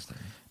try this thing?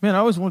 man, I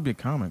always wanted to be a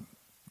comic.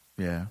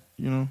 Yeah.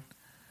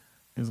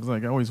 It's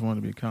like I always wanted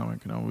to be a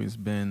comic, and I've always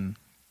been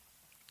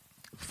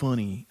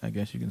funny, I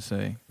guess you can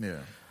say. Yeah.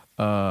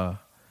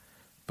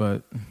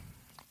 But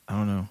I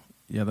don't know.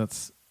 Yeah,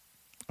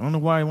 I don't know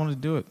why I wanted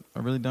to do it. I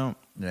really don't.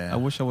 Yeah. I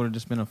wish I would have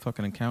just been a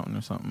fucking accountant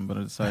or something, but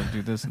I decided to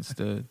do this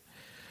instead.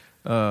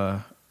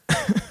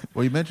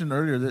 Well, you mentioned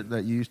earlier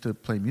that you used to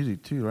play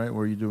music too, right?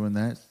 Were you doing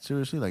that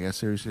seriously? Like as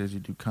seriously as you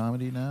do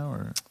comedy now,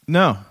 or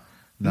No.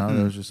 no?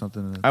 That was just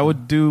something. I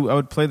would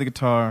play the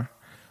guitar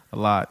a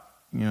lot.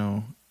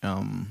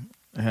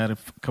 I had a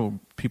couple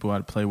people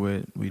I'd play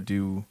with. We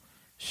do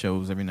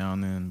shows every now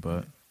and then,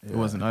 but Yeah.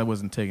 I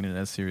wasn't taking it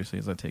as seriously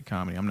as I take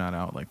comedy. I'm not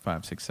out like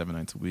 5, 6, 7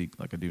 nights a week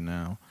like I do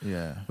now.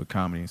 Yeah. With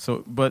comedy.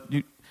 So, but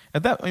you're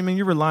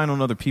relying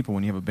on other people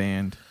when you have a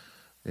band.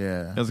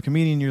 Yeah. As a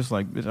comedian, you're just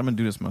like, bitch, I'm gonna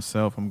do this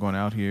myself. I'm going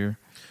out here.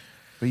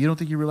 But you don't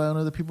think you rely on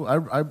other people? I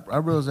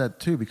realize that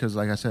too, because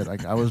like I said,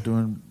 like I was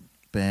doing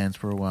bands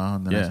for a while,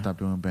 and then I stopped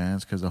doing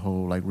bands because the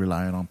whole like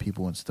relying on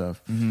people and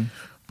stuff. Mm-hmm.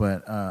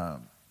 But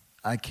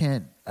I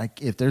can't.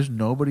 If there's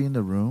nobody in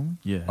the room,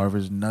 Yeah. or if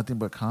there's nothing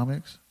but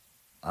comics,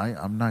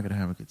 I'm not gonna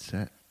have a good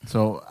set.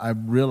 So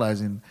I'm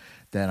realizing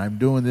that I'm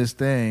doing this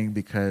thing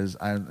because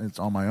it's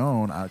on my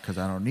own, because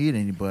I don't need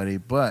anybody.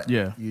 But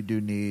you do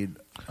need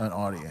an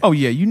audience. Oh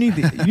yeah, you need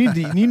the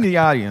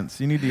audience.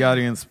 You need the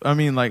audience. I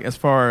mean, like as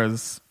far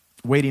as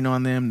waiting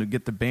on them to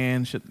get the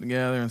band shit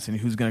together and seeing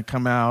who's gonna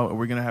come out. Are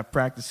we gonna have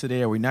practice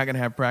today? Are we not gonna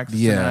have practice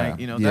tonight?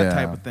 That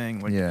type of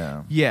thing. Like,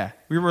 yeah,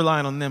 we're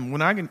relying on them.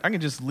 When I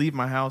can just leave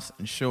my house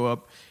and show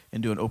up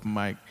and do an open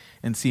mic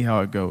and see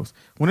how it goes.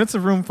 When it's a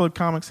room full of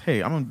comics,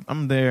 hey,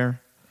 I'm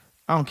there.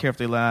 I don't care if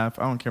they laugh.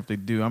 I don't care if they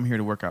do. I'm here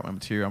to work out my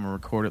material. I'm gonna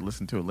record it,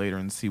 listen to it later,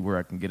 and see where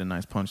I can get a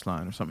nice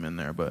punchline or something in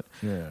there. But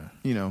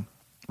a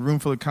room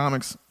full of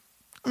comics.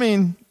 I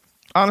mean,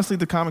 honestly,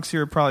 the comics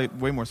here are probably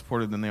way more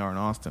supportive than they are in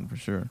Austin, for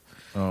sure.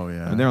 Oh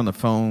yeah, I mean, they're on the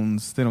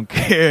phones. They don't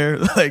care.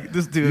 Like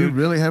this dude. You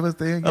really have a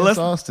thing against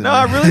Austin? No,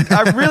 I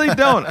really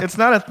don't. It's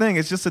not a thing.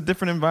 It's just a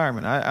different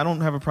environment. I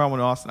don't have a problem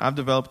with Austin. I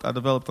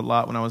developed a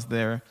lot when I was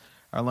there.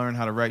 I learned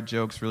how to write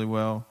jokes really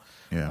well.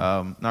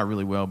 Yeah. Not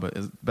really well, but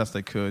as best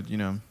I could.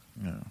 Yeah.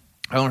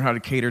 I learned how to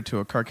cater to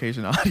a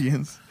Caucasian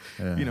audience.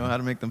 Yeah. How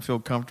to make them feel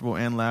comfortable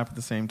and laugh at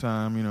the same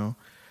time.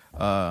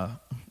 I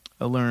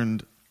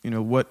learned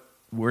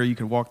where you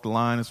can walk the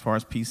line as far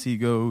as PC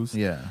goes.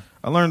 Yeah.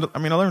 I learned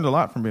a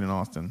lot from being in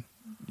Austin.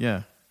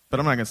 Yeah. But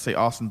I'm not going to say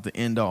Austin's the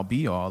end all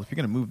be all. If you're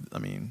going to move,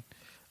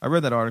 I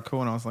read that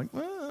article and I was like,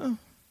 well.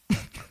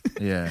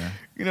 Yeah.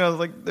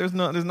 Like there's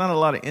not a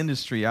lot of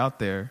industry out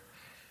there.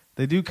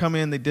 They do come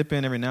in, they dip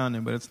in every now and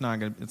then, but it's not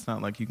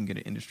like you can get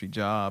an industry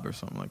job or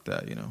something like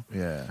that,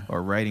 Yeah. or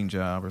a writing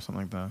job or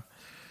something like that.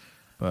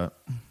 But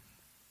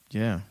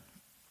yeah.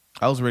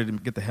 I was ready to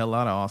get the hell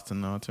out of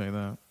Austin, though, I'll tell you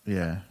that.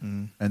 Yeah.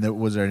 Mm. And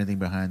was there anything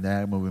behind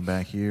that, moving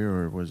back here,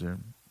 or was there?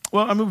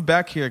 Well, I moved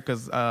back here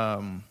because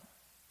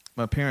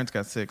my parents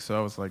got sick, so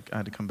I was like, I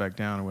had to come back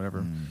down or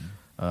whatever.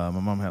 My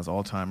mom has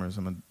Alzheimer's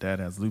and my dad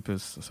has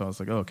lupus, so I was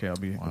like, oh, okay, I'll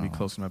be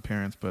close to my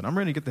parents. But I'm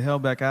ready to get the hell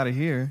back out of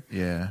here.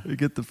 Yeah.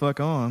 Get the fuck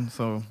on.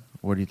 So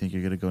where do you think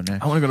you're gonna go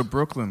next? I want to go to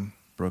Brooklyn.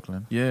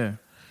 Brooklyn. Yeah.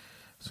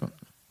 So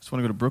just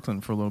want to go to Brooklyn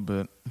for a little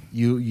bit.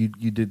 You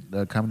did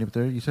comedy up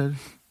there, you said?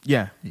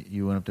 Yeah.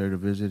 You went up there to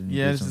visit?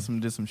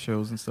 And did some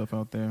shows and stuff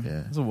out there.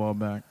 Yeah. It was a while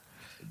back.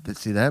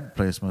 See, that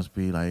place must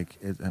be like,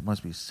 it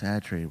must be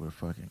saturated with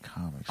fucking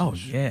comics. Oh,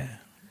 yeah.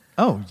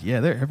 Oh, yeah,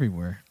 they're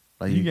everywhere.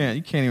 Like you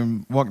can't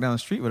even walk down the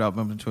street without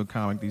bumping into a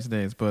comic these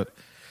days. But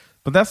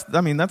that's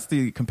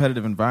the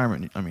competitive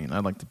environment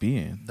I'd like to be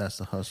in. That's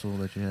the hustle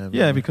that you have.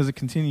 Yeah, because you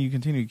continue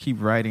to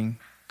keep writing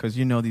because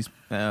these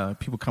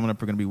people coming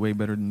up are going to be way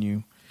better than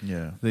you.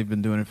 Yeah. They've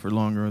been doing it for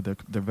longer. They're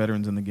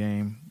veterans in the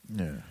game.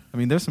 Yeah.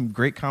 There's some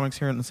great comics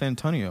here in San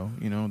Antonio,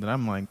 that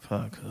I'm like,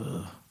 fuck,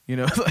 ugh.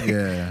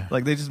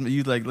 Like they just,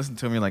 you like listen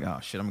to them, you're like, oh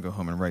shit, I'm gonna go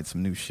home and write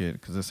some new shit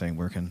because this ain't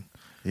working.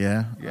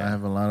 Yeah, I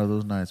have a lot of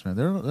those nights, man.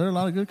 There are a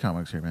lot of good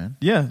comics here, man.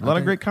 Yeah, a lot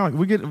of great comics.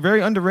 We get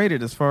very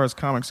underrated as far as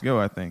comics go,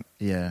 I think.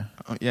 Yeah.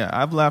 Yeah,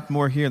 I've laughed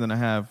more here than I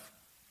have,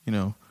 in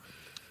a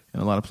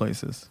lot of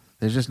places.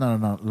 There's just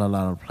not a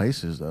lot of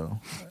places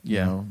though. Yeah.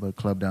 You know, the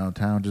club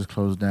downtown just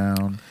closed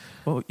down.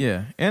 Well,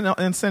 yeah,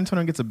 and San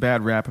Antonio gets a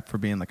bad rap for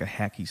being like a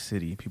hacky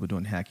city. People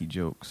doing hacky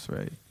jokes,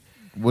 right?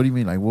 What do you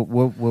mean? Like, what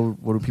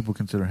do people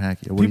consider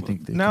hacky? Or what do you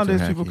think?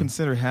 Nowadays, people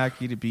consider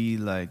hacky to be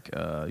like,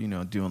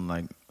 doing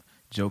like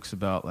jokes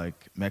about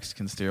like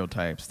Mexican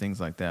stereotypes, things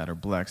like that, or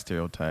black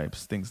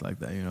stereotypes, things like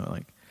that. You know,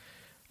 like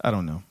I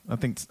don't know. I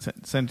think San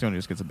Antonio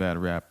just gets a bad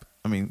rap.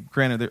 I mean,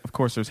 granted, of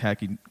course, there's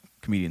hacky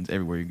comedians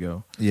everywhere you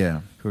go.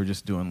 Yeah. Who are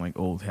just doing like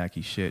old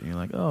hacky shit, and you're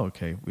like, oh,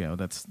 okay, yeah,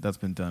 that's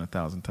been done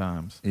 1,000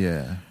 times.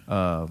 Yeah.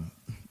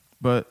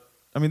 But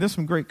I mean, there's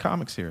some great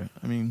comics here.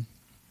 I mean.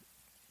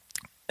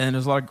 And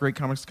there's a lot of great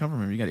comics to come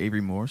from him. You got Avery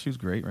Moore. She was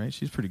great, right?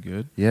 She's pretty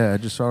good. Yeah, I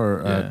just saw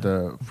her at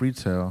the Free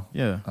Sale.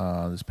 Yeah.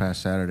 This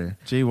past Saturday.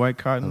 Jay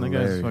Whitecotton, that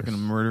Hilarious. guy's fucking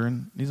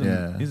murdering. He's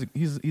amazing.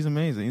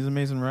 He's an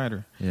amazing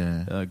writer.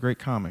 Yeah. Great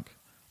comic.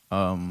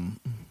 I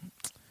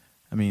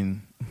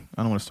mean,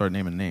 I don't want to start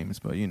naming names,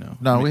 but you know.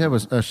 No, we have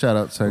a shout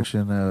out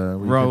section.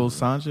 Raul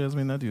Sanchez. I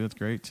mean, that dude, that's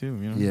great too.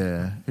 You know.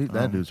 Yeah,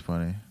 that dude's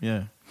funny.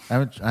 Yeah. I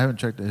haven't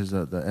checked his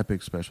the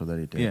epic special that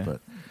he did, Yeah.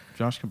 but.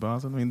 Josh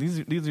Cabaza. I mean, these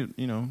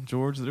are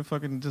George. They're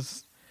fucking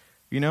just,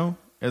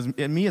 as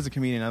me as a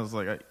comedian, I was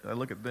like, I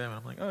look at them and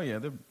I'm like, oh yeah,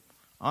 they're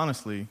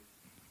honestly,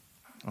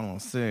 I don't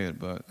want to say it,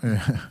 but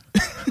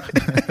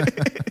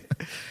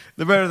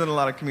they're better than a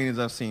lot of comedians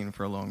I've seen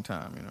for a long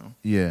time. You know.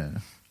 Yeah.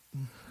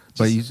 Just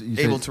but you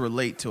able to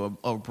relate to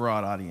a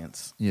broad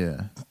audience.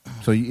 Yeah.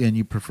 So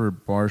you prefer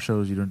bar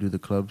shows? You don't do the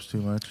clubs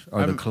too much,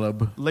 or the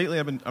club? Lately,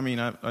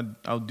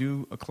 I'll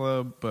do a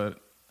club, but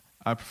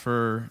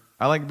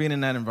I like being in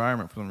that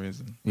environment for some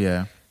reason.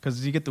 Yeah.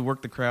 Because you get to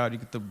work the crowd, you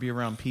get to be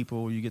around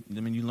people, you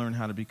learn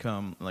how to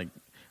become like,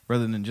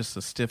 rather than just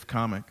a stiff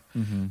comic,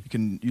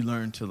 you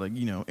learn to like,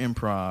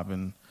 improv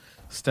and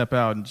step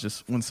out and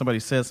just, when somebody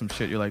says some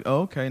shit, you're like,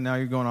 oh, okay, now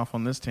you're going off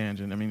on this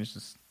tangent. I mean, it's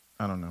just,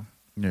 I don't know.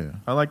 Yeah.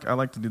 I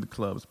like to do the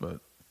clubs,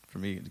 but for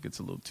me, it gets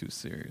a little too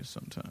serious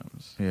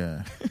sometimes.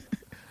 Yeah.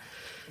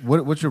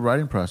 What's your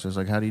writing process?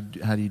 Like, how do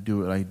you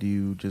do it? Like, do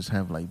you just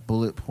have like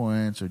bullet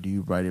points, or do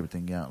you write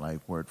everything out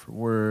like word for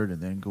word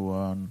and then go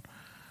on?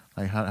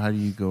 Like, how do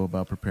you go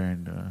about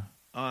preparing to?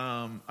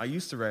 I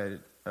used to write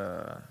it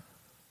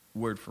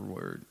word for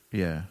word.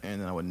 Yeah.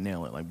 And then I would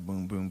nail it like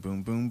boom, boom,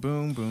 boom, boom,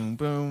 boom, boom,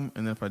 boom.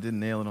 And then if I didn't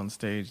nail it on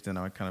stage, then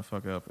I would kind of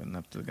fuck up and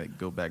have to like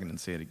go back and then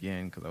say it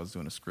again because I was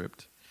doing a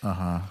script.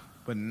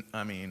 But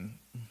I mean,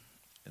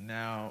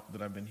 now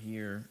that I've been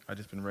here, I've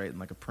just been writing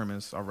like a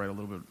premise. I'll write a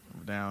little bit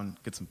down,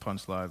 get some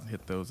punchlines, and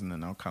hit those, and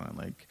then I'll kind of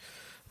like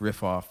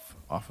riff off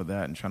of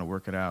that and trying to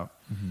work it out.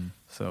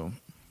 So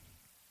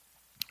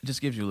it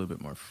just gives you a little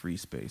bit more free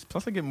space.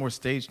 Plus, I get more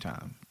stage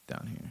time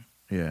down here.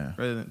 Yeah.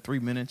 Rather than 3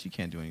 minutes, you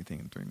can't do anything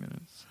in 3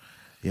 minutes.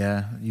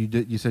 Yeah, you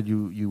did. You said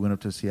you went up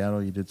to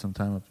Seattle. You did some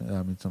time up.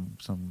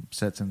 Some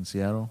sets in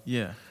Seattle.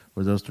 Yeah.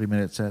 Were those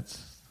 3-minute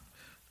sets?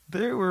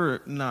 They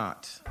were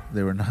not.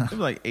 They were not. They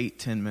were like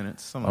 8-10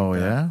 minutes. Something Oh like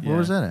yeah? that. Where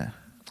was that at?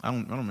 I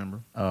don't remember.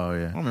 Oh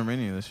yeah. I don't remember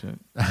any of this shit.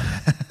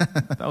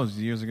 That was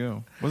years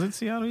ago. Was it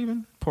Seattle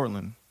even?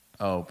 Portland.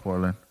 Oh,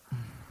 Portland.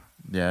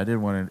 Yeah, I did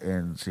one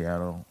in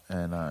Seattle,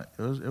 and it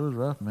was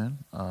rough, man.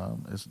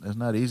 It's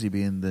not easy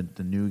being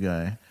the new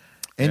guy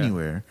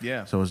anywhere.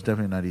 Yeah. So it's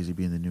definitely not easy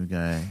being the new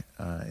guy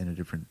in a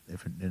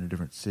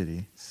different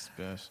city.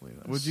 Especially.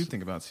 What did you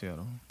think about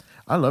Seattle?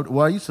 I loved.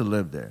 Well, I used to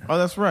live there. Oh,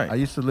 that's right. I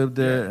used to live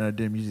there, Yeah. and I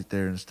did music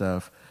there and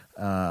stuff.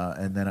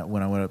 And then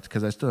when I went up,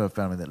 because I still have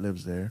family that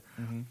lives there,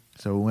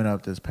 so we went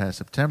up this past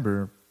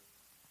September,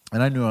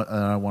 and I knew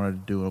I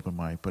wanted to do open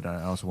mic, but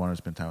I also wanted to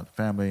spend time with the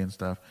family and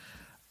stuff.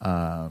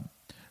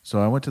 So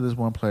I went to this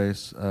one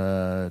place,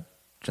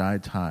 Jai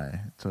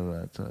Thai. It's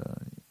a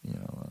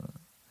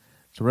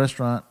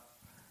restaurant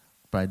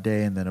by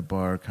day, and then a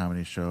bar,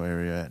 comedy show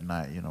area at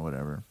night.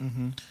 Whatever.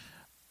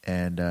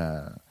 And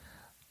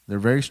they're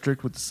very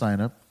strict with the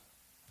sign up,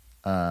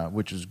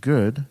 which is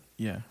good.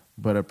 Yeah.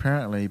 But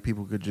apparently,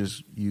 people could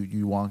just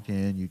you walk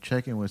in, you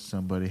check in with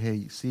somebody, hey,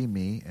 you see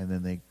me, and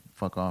then they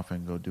fuck off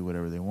and go do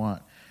whatever they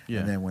want. Yeah.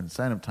 And then when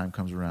sign up time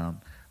comes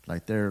around,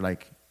 like they're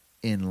like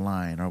in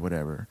line or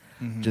whatever,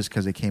 just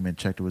because they came and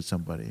checked it with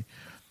somebody.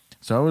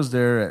 So I was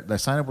there. The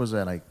sign up was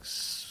at like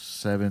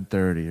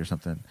 7:30 or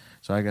something.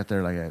 So I got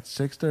there like at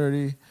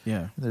 6:30.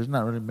 Yeah. There's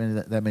not really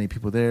that many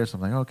people there, so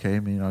I'm like, okay,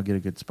 I'll get a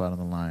good spot on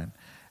the line.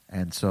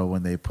 And so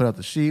when they put out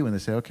the sheet, when they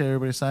say, okay,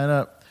 everybody sign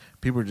up,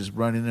 people are just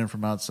running in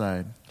from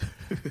outside.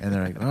 And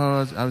they're like,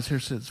 oh, I was here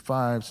since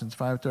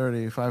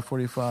 5:30,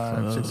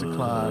 5:45, 6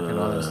 o'clock, and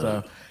all that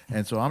stuff.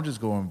 And so I'm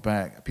just going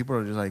back. People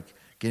are just like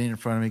getting in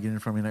front of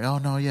me, like, oh,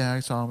 no, yeah, I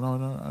saw him.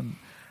 No.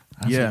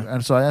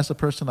 And so I asked the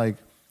person, like,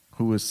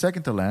 who was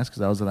second to last,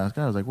 because I was the last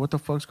guy. I was like, what the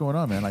fuck's going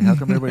on, man? Like, how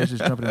come everybody's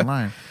just jumping in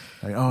line?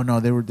 Like, oh,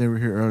 no, they were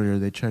here earlier.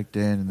 They checked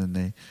in, and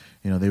then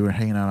they were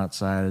hanging out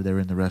outside, or they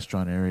were in the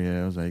restaurant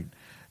area. I was like,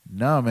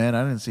 no, man,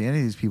 I didn't see any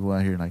of these people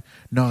out here. Like,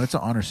 no, it's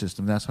an honor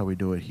system. That's how we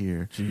do it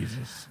here.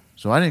 Jesus.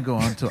 So I didn't go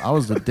on until I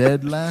was the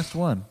dead last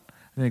one.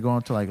 I didn't go on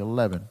until like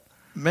 11.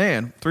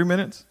 Man, 3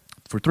 minutes?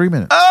 For 3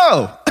 minutes.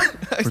 Oh!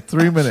 for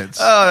 3 minutes.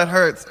 Oh, that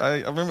hurts.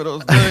 I remember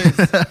those days.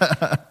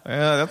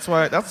 Yeah,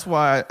 that's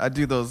why I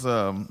do those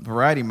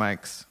variety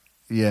mics.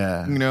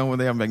 Yeah. You know, when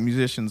they have like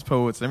musicians,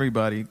 poets,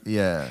 everybody.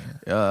 Yeah.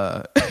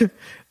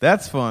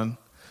 That's fun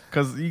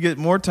because you get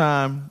more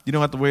time. You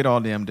don't have to wait all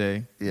damn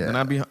day. Yeah. And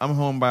I'm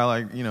home by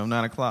like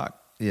 9:00.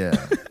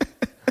 Yeah.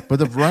 But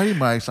the variety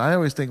mics, I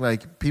always think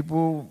like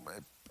people,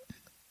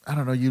 I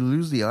don't know, you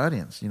lose the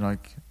audience. You know,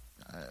 like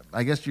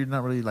I guess you're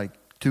not really like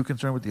too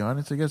concerned with the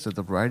audience, I guess, at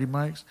the variety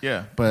mics.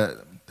 Yeah.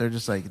 But they're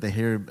just like, they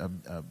hear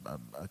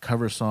a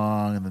cover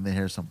song and then they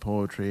hear some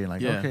poetry and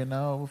like, Yeah. okay,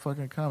 now we're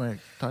fucking comic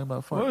talking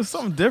about fuck. Well, it's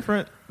something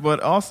different, but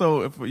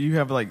also if you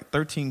have like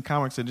 13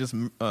 comics that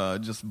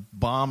just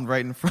bombed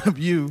right in front of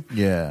you,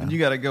 Yeah. and you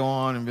got to go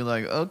on and be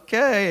like,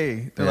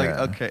 okay, they're Yeah.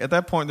 like, okay. At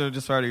that point, they're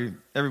just already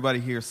everybody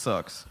here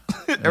sucks.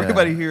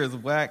 Everybody here is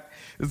whack.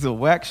 This is a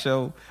whack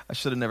show. I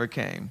should have never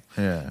came.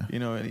 Yeah. You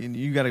know, and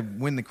you got to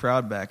win the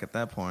crowd back at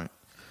that point.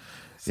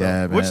 So,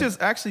 Yeah, man. which is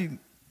actually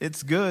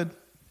it's good.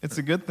 It's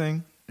a good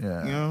thing.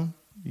 Yeah. You know,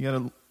 you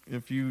gotta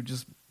if you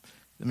just,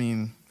 I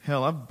mean,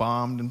 hell, I've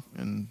bombed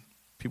and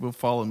people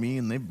follow me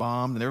and they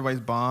bombed and everybody's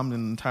bombed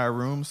in the entire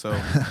room. So,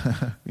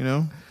 you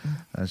know,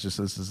 This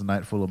is a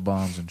night full of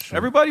bombs and shit.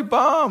 everybody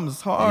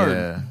bombs hard.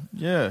 Yeah.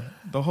 Yeah.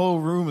 The whole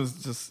room is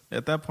just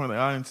at that point. The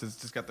audience has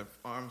just got their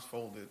arms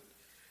folded,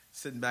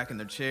 sitting back in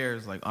their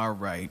chairs, like, all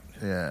right,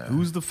 Yeah.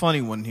 who's the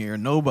funny one here?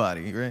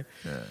 Nobody, right?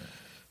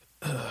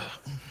 Yeah.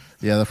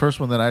 Yeah, the first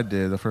one that I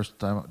did, the first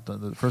time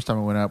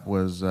I went up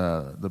was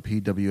the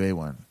PWA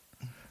one.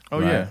 Oh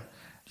right? yeah.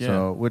 Yeah.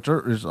 So, which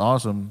is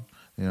awesome.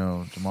 You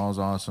know, Jamal's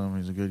awesome.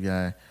 He's a good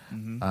guy.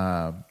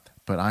 Mm-hmm.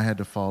 But I had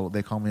to follow.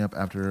 They called me up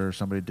after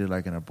somebody did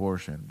like an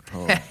abortion.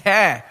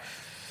 Yeah.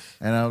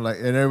 And I'm like,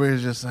 and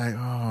everybody's just like,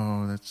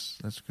 oh,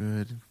 that's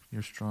good.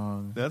 You're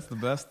strong. That's the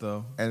best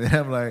though. And then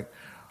I'm like,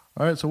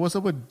 all right, so what's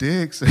up with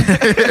dicks?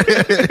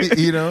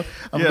 You know,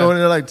 I'm Yeah. going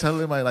there like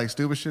telling my like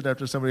stupid shit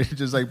after somebody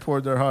just like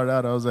poured their heart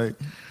out. I was like,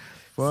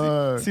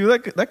 fuck. See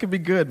that could be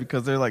good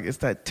because they're like it's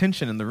that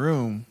tension in the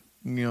room.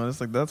 You know, it's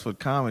like that's what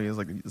comedy is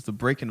like. It's the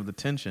breaking of the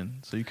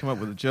tension. So you come up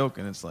with a joke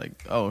and it's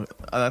like, oh,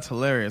 that's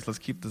hilarious. Let's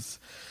keep this.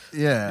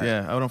 Yeah.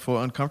 Yeah, I don't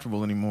feel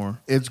uncomfortable anymore.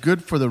 It's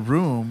good for the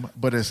room,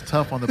 but it's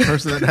tough on the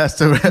person that has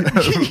to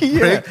Yeah.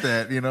 break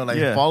that, you know, like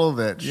Yeah. follow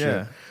that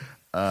Yeah.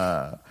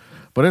 shit.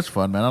 But it's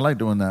fun, man. I like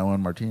doing that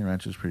one. Martini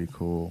Ranch is pretty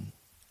cool.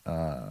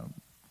 But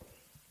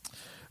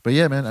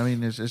yeah, man, I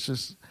mean, it's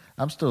just,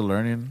 I'm still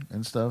learning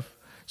and stuff.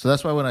 So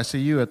that's why when I see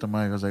you at the mic,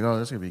 I was like, oh,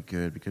 that's going to be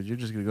good because you're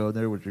just going to go in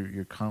there with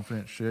your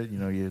confident shit. You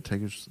know, you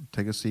take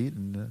a seat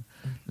and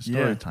it's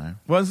story time.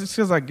 Well, it's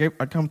because I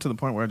come to the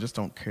point where I just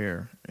don't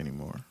care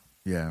anymore.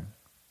 Yeah.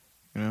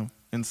 You know,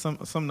 and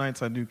some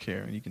nights I do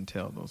care, and you can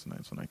tell those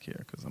nights when I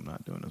care because I'm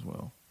not doing as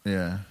well.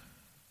 Yeah.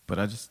 But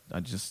I just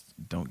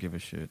don't give a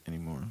shit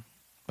anymore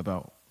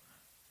about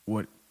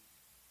what.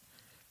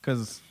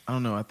 Because I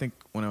don't know. I think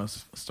when I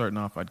was starting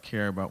off, I'd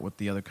care about what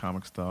the other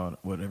comics thought,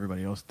 what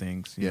everybody else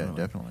thinks. You Yeah, know,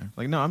 definitely.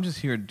 Like, no, I'm just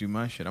here to do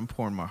my shit. I'm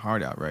pouring my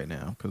heart out right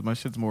now because my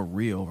shit's more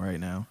real right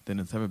now than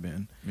it's ever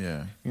been.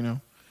 Yeah. You know,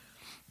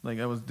 like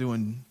I was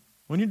doing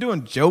when you're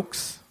doing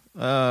jokes,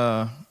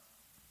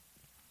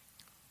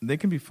 they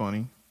can be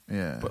funny.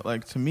 Yeah. But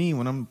like to me,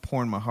 when I'm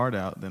pouring my heart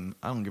out, then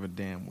I don't give a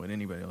damn what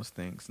anybody else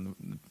thinks,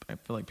 and I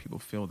feel like people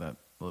feel that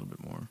a little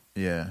bit more.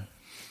 Yeah.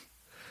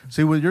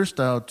 See, with your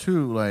style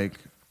too, like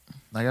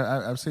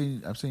I've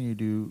seen you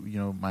do, you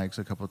know, mics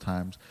a couple of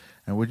times,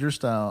 and with your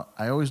style,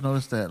 I always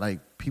notice that like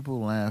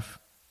people laugh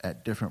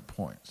at different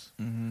points.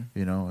 Mm-hmm.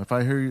 You know, if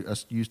I hear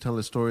you tell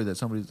a story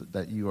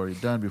that you already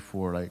done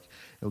before, like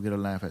it'll get a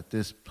laugh at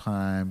this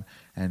time,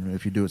 and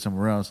if you do it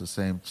somewhere else, the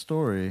same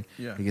story,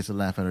 Yeah. it gets a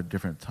laugh at a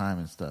different time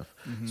and stuff.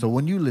 Mhm. So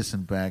when you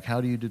listen back,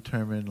 how do you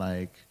determine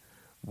like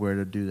where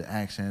to do the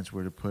accents,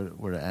 where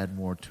to add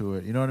more to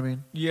it? You know what I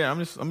mean? Yeah, I'm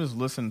just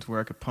listening to where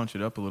I could punch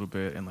it up a little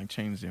bit and like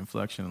change the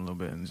inflection a little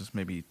bit and just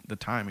maybe the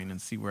timing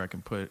and see where I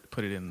can put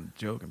it in the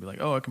joke and be like,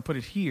 oh, I can put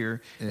it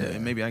here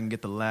and maybe I can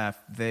get the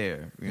laugh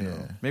there. You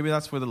know, maybe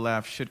that's where the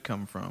laugh should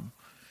come from.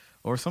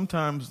 Or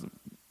sometimes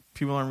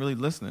people aren't really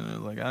listening. They're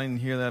like, I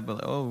didn't hear that, but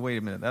like, oh, wait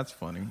a minute, that's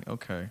funny.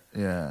 Okay,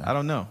 Yeah. I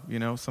don't know. You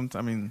know, sometimes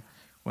I mean,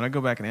 when I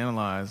go back and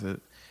analyze it.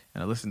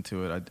 And I listen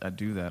to it, I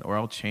do that, or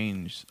I'll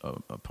change a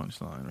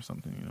punchline or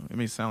something. You know, it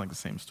may sound like the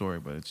same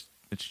story, but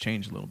it's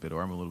changed a little bit,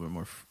 or I'm a little bit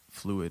more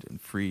fluid and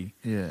free.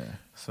 Yeah.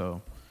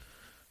 So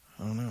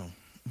I don't know.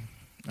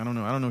 I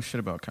don't know shit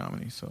about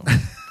comedy. So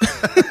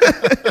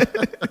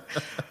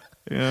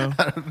yeah,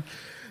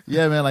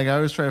 Yeah, man. Like I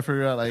always try to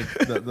figure out like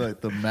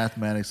the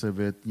mathematics of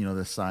it, you know,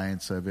 the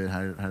science of it,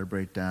 how to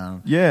break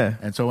down. yeah,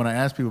 And so when I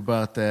ask people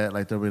about that,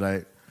 like they'll be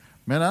like,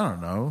 "Man, I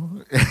don't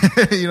know."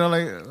 You know,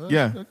 like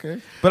yeah.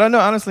 okay. But I know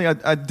honestly,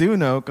 I do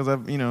know because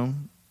I've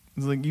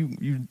it's like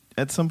you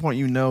at some point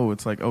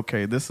it's like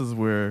okay, this is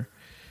where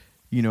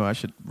I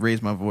should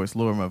raise my voice,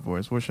 lower my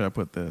voice. Where should I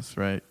put this,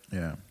 right?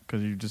 Yeah.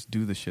 Because you just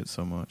do the shit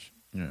so much.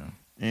 Yeah.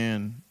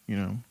 And, I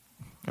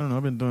don't know,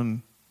 I've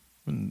been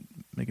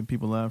making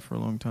people laugh for a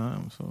long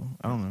time, so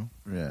I don't know.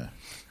 Yeah.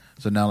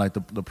 So now, like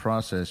the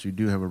process, you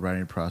do have a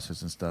writing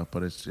process and stuff,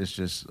 but it's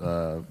just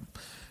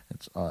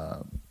it's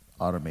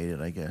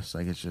automated, I guess.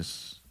 Like it's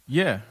just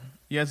Yeah,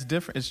 it's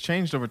different. It's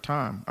changed over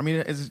time. I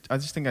mean, I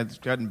just think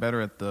I've gotten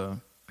better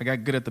I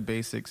got good at the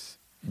basics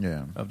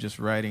yeah. of just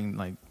writing,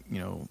 like,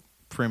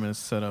 premise,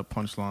 setup,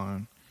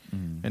 punchline,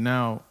 and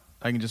now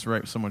I can just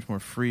write so much more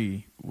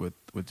free with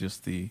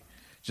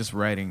just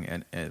writing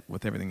and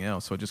with everything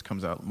else. So it just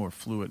comes out more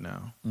fluid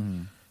now.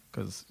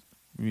 Because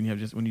when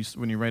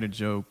you write a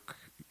joke,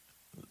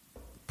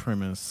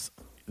 premise,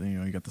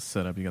 you got the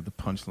setup, you got the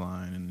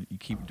punchline, and you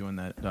keep doing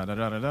that da da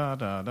da da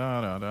da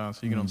da da da. So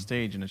you get on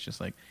stage and it's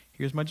just like,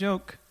 here's my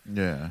joke.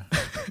 Yeah.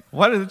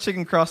 Why did the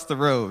chicken cross the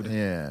road?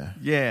 Yeah.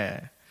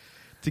 Yeah.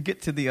 To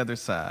get to the other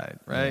side,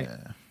 right?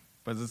 Yeah.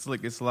 But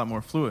it's a lot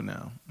more fluid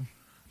now.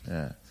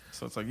 Yeah.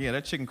 So it's like, yeah,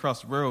 that chicken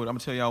crossed the road. I'm gonna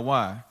tell y'all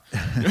why.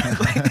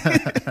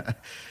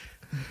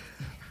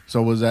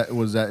 So was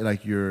that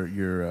like your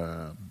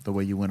the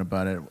way you went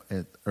about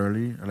it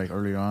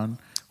early on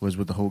was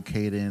with the whole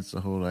cadence,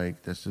 the whole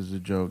like this is a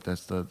joke,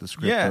 that's the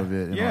script of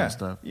it and all that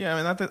stuff. Yeah, I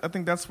mean, I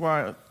think that's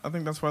why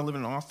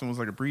living in Austin was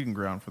like a breeding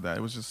ground for that.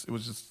 It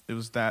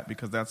was that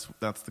because that's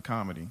the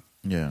comedy.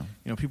 Yeah.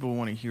 People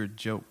want to hear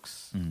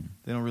jokes.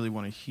 They don't really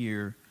want to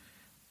hear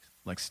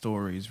like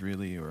stories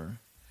really, or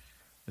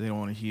they don't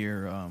want to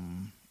hear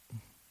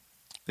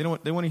they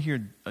want to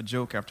hear a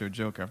joke after a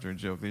joke after a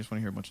joke. They just want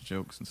to hear a bunch of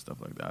jokes and stuff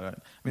like that. I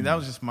mean, that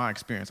was just my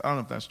experience. I don't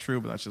know if that's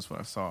true, but that's just what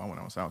I saw when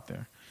I was out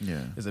there.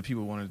 Yeah. Is that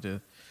people wanted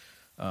to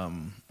I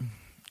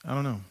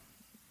don't know.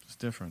 It's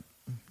different.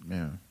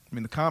 Yeah. I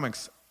mean, the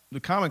comics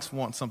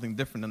want something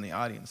different than the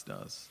audience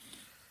does,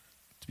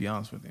 to be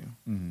honest with you.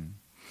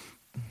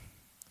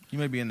 You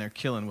may be in there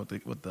killing with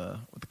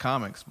the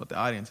comics, but the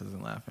audience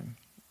isn't laughing.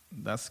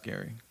 That's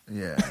scary.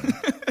 Yeah.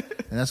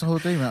 And that's the whole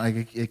thing, man.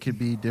 Like it could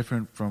be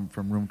different from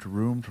room to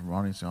room, from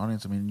audience to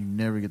audience. I mean, you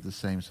never get the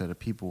same set of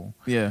people.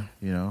 Yeah.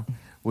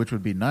 Which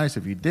would be nice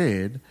if you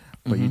did,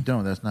 but you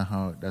don't. That's not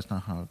how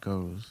it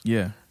goes.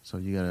 Yeah. So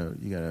you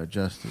gotta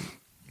adjust it.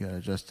 You gotta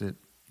adjust it,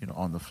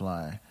 on the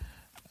fly.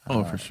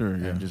 Oh, for sure.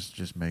 Yeah. And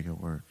just make it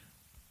work.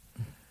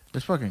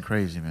 It's fucking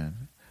crazy,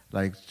 man.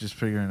 Like just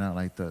figuring out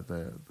like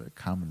the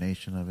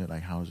combination of it.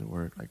 Like how does it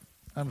work? Like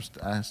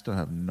I still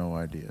have no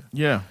idea.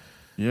 Yeah.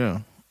 Yeah.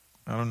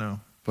 I don't know.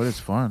 But it's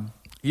fun.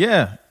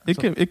 Yeah,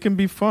 it can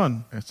be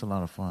fun. It's a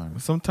lot of fun.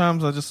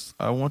 Sometimes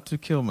I want to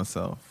kill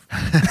myself.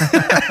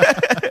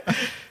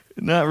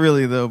 Not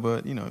really though,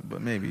 but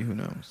maybe, who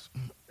knows?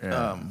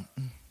 Yeah.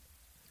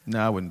 No,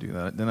 I wouldn't do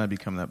that. Then I'd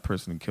become that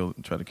person who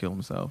try to kill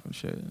himself and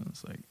shit. And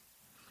it's like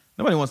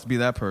nobody wants to be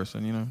that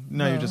person, Now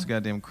No. you're just a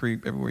goddamn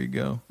creep everywhere you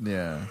go.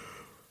 Yeah.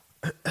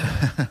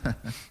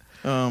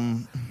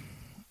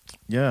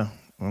 Yeah.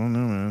 I don't know,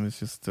 man. It's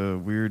just a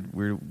weird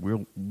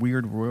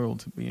world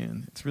to be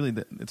in.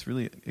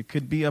 It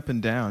could be up and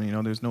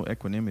down. There's no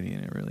equanimity in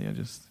it, really.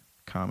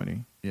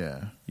 Comedy.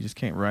 Yeah. You just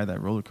can't ride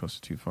that roller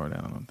coaster too far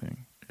down, I don't think.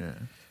 Yeah.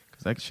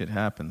 Because that shit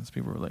happens.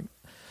 People are like,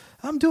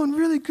 I'm doing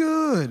really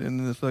good.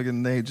 And then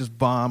fucking they just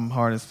bomb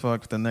hard as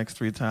fuck the next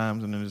 3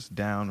 times and they're just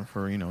down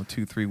for,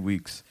 2-3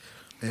 weeks.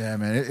 Yeah,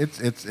 man.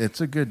 It's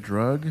a good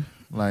drug.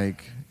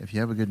 Like, if you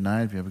have a good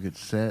night, if you have a good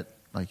set,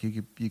 like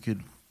you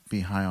could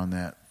be high on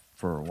that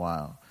for a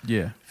while.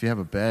 Yeah. If you have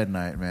a bad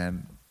night,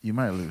 man, you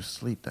might lose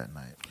sleep that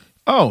night.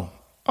 Oh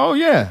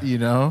yeah.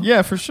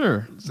 Yeah, for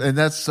sure. And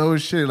that's so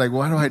shit. Like,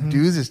 why do I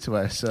do this to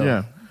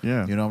myself?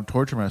 Yeah. I'm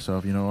torturing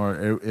myself,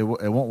 or it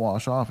won't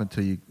wash off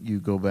until you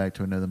go back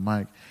to another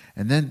mic.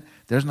 And then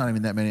there's not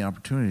even that many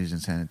opportunities in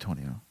San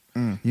Antonio.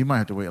 You might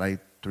have to wait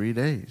like 3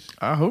 days.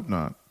 I hope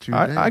not. 2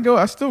 days.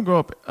 I still go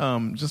up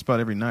just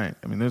about every night.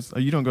 I mean,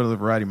 you don't go to the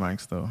variety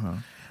mics though, huh?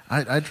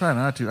 I try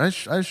not to.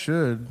 I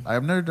should.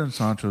 I've never done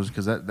Sancho's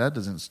because that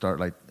doesn't start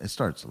it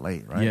starts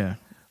late, right? Yeah.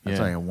 It's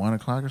like at 1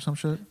 o'clock or some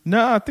shit.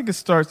 No, I think it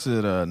starts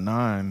at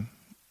 9.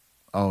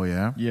 Oh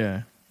yeah.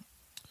 Yeah.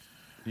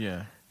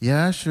 Yeah.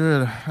 Yeah,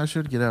 I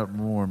should get out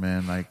more,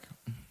 man. Like,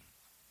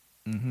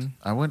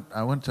 I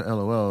went to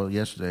LOL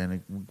yesterday and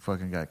it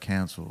fucking got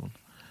canceled.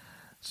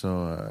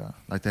 So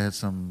like they had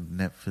some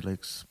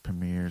Netflix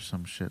premiere,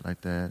 some shit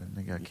like that, and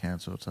they got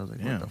canceled. So I was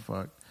like, what the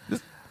fuck?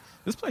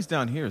 This place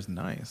down here is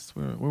nice.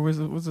 Where was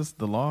it? Was this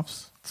the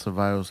Lofts?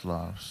 Survivors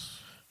Lofts.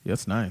 Yeah,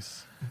 it's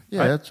nice.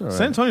 Yeah, that's all right.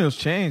 San Antonio's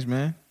changed,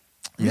 man.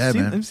 Man.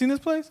 Have you seen this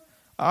place?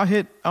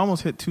 I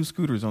almost hit 2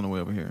 scooters on the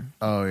way over here.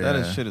 Oh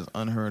yeah, Shit is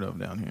unheard of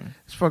down here.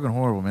 It's fucking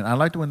horrible, man. I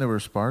liked it when they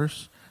were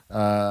sparse,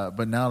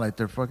 but now like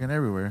they're fucking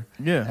everywhere.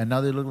 Yeah, and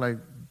now they look like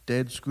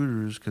dead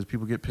scooters because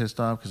people get pissed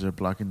off because they're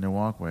blocking their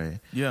walkway.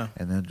 Yeah,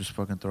 and then just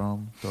fucking throw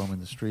them in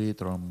the street,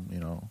 throw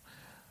them,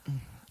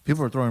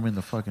 People are throwing them in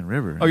the fucking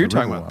river. Oh, you're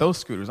talking about those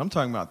scooters. I'm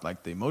talking about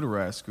like the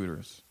motorized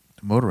scooters.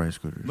 Motorized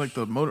scooters. Like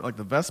the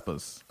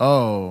Vespas.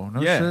 Oh,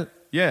 no shit?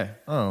 Yeah.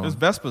 Oh. There's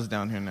Vespas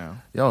down here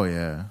now. Oh,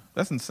 yeah.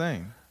 That's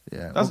insane.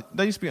 Yeah.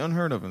 That used to be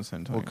unheard of in San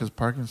Antonio. Well, because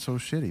parking's so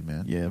shitty,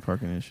 man. Yeah,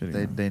 parking is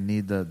shitty. They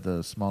need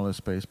the smallest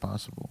space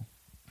possible.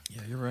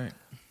 Yeah, you're right.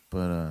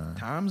 But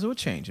times are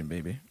changing,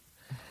 baby.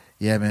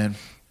 Yeah, man.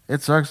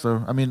 It sucks,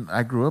 though. I mean,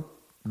 I grew up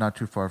not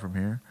too far from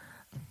here.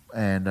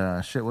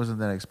 and shit wasn't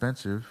that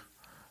expensive,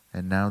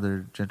 and now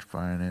they're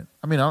gentrifying it.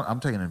 I mean, I'm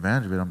taking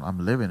advantage of it.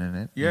 I'm living in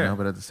it. Yeah. You know,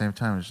 but at the same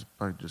time, it's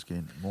just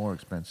getting more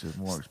expensive.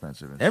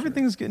 And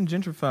Everything's getting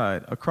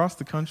gentrified across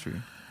the country.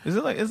 Is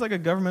it like it's like a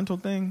governmental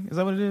thing? Is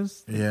that what it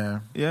is? shit. Yeah.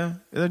 Yeah,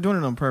 they're doing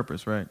it on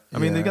purpose, right? I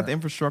mean, they Yeah. got the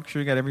infrastructure,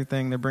 they got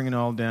everything. They're bringing it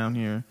all down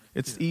here.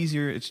 It's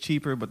easier, it's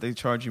cheaper, but they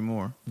charge you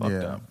more. Fucked Yeah.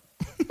 up.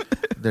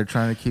 They're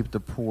trying to keep the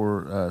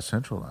poor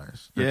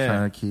centralized. They're Yeah.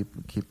 trying to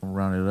keep them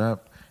rounded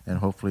up, and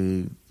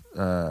hopefully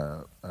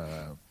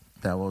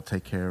that will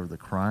take care of the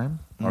crime.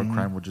 Our Mhm.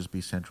 crime will just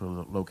be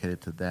central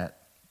located to that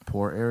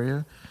poor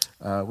area,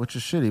 which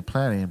is shitty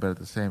planning. But at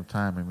the same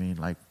time, I mean,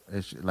 like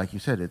you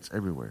said, it's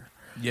everywhere.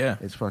 Yeah.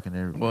 It's fucking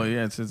everywhere. Well,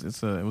 yeah,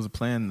 it was a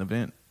planned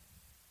event.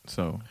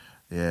 So,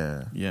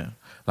 Yeah. yeah.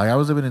 Like I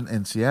was living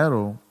in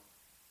Seattle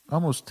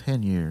almost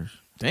 10 years,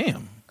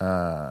 Damn.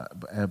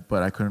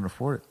 but I couldn't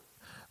afford it.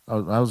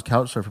 I was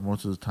couch surfing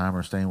most of the time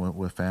or staying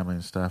with family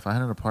and stuff. I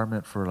had an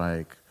apartment for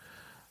like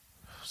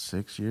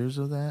 6 years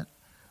of that.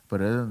 But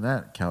other than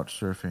that, couch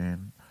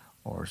surfing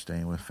or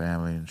staying with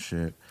family and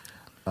shit.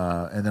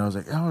 And then I was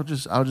like, oh,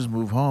 I'll just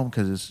move home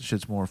because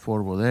shit's more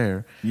affordable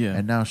there. Yeah.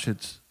 And now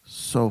shit's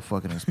so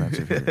fucking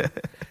expensive here.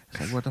 It's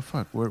like, what the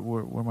fuck? Where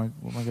am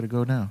I gonna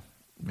go now?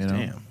 You know,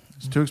 Damn.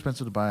 It's too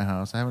expensive to buy a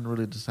house. I haven't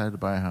really decided to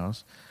buy a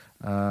house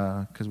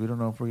because we don't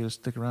know if we're gonna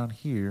stick around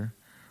here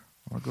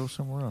or go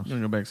somewhere else. You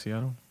want to go back to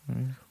Seattle?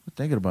 Maybe? We're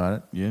thinking about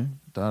it. Yeah.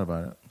 Thought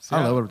about it.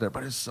 Seattle. I love it up there,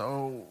 but it's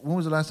so. When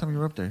was the last time you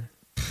were up there?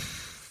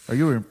 Oh,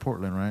 you were in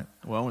Portland, right?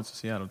 Well, I went to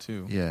Seattle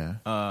too. Yeah.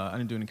 I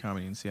didn't do any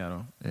comedy in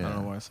Seattle. I Yeah.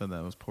 don't know why I said that.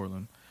 It was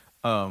Portland.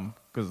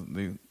 Because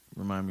they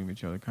remind me of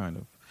each other, kind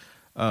of.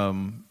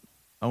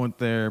 I went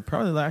there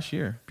probably last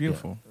year.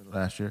 Beautiful. Yeah,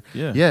 last year.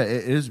 Yeah. Yeah,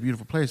 it is a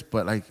beautiful place,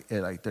 but like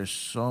there's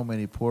so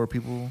many poor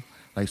people,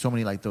 like so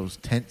many like those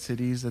tent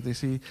cities that they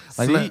see.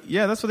 Like See,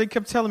 yeah, that's what they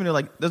kept telling me. They're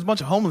like, there's a bunch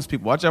of homeless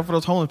people. Watch out for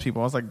those homeless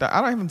people. I was like,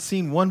 I haven't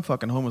seen one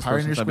fucking homeless person.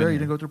 Pioneer since I've been Square. You here.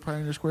 didn't go through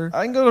Pioneer Square?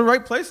 I didn't go to the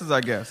right places, I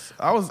guess.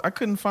 I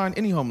couldn't find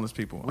any homeless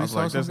people. I was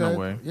like, there's no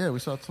way. Yeah, we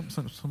saw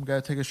some guy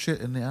take a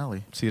shit in the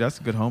alley. See, that's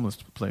a good homeless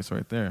place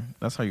right there.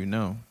 That's how you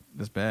know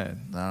it's bad.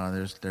 No,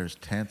 there's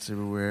tents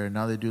everywhere.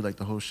 Now they do like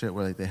the whole shit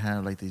where like they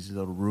have like these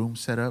little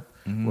rooms set up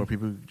Mhm. where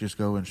people just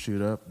go and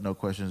shoot up, no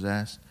questions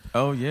asked.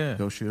 Oh yeah.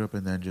 Go shoot up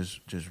and then just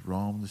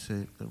roam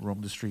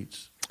the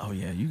streets. Oh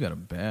yeah. You got a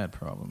bad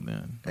problem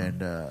then.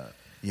 And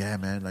yeah,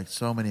 man, like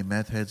so many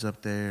meth heads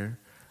up there.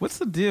 What's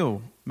the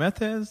deal? Meth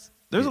heads?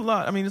 There's a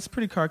lot. I mean, it's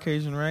pretty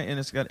Caucasian, right? And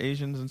it's got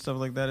Asians and stuff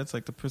like that. It's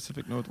like the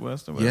Pacific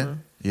Northwest or whatever.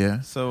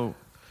 Yeah. So,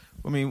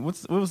 I mean,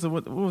 what was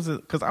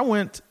it? Because I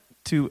went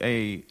to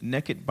a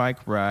naked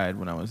bike ride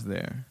when I was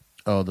there.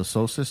 Oh, the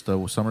solstice,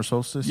 the summer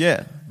solstice.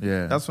 Yeah,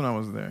 Yeah. that's when I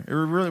was there. It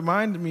really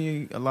reminded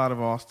me a lot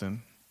of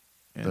Austin.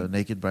 And the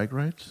naked bike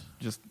rides.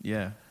 just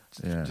Yeah.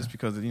 just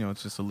because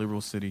it's just a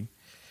liberal city.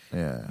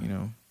 Yeah.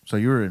 So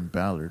you were in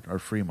Ballard or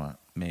Fremont.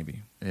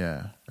 Maybe.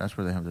 Yeah, that's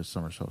where they have the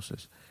summer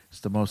solstice. It's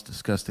the most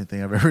disgusting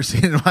thing I've ever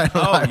seen in my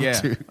Oh life.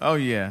 yeah. Dude. Oh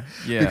yeah.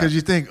 Yeah. Because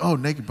you think, oh,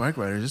 naked bike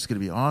riders, this is gonna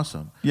be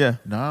awesome. yeah.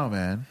 No,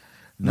 man.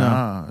 No.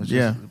 No, it's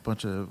just Yeah. a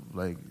bunch of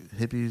like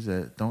hippies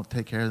that don't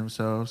take care of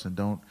themselves and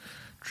don't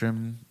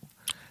trim.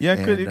 Yeah,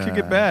 it could And,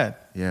 get bad.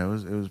 Yeah, it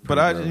was. Pretty But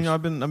gross.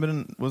 I've been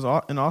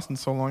in Austin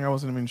so long, I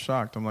wasn't even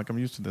shocked. I'm like, I'm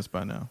used to this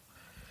by now.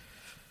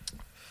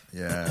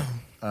 Yeah.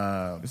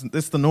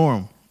 It's the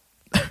norm.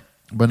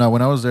 But no,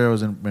 when I was there, I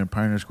was in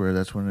Pioneer Square.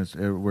 That's when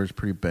where it's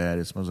pretty bad.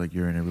 It smells like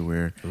urine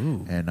everywhere.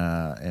 Ooh.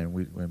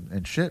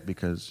 And shit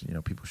because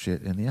people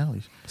shit in the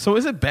alleys. So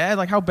is it bad?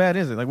 Like, how bad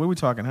is it? Like, what are we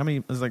talking? How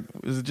many? Is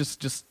it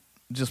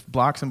just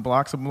blocks and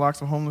blocks and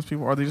blocks of homeless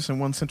people? Are they just in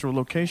one central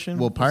location?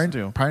 Well, What's the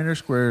deal? Pioneer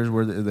Square is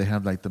where they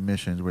have like the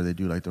missions where they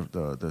do like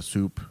the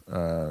soup,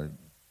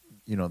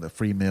 the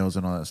free meals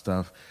and all that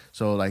stuff.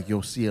 So like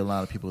you'll see a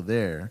lot of people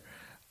there.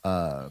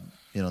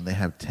 They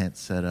have tents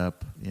set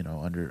up,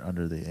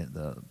 under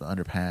the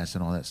underpass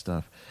and all that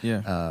stuff.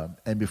 Yeah.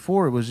 And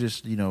before it was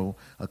just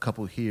a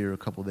couple here, a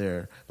couple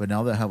there, but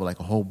now they have like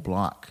a whole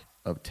block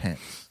of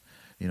tents.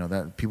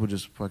 That people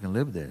just fucking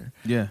live there.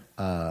 Yeah.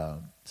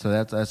 So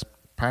that's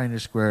Pioneer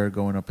Square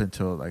going up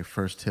into like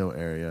First Hill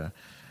area,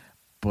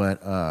 but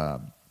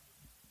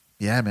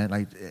yeah, man,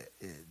 like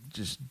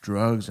just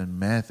drugs and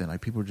meth and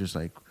like people are just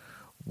like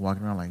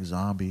walking around like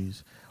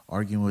zombies,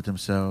 arguing with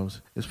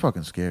themselves. It's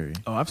fucking scary.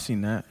 Oh, I've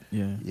seen that.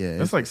 Yeah. Yeah,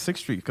 That's like 6th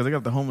Street because they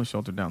got the homeless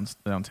shelter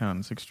downtown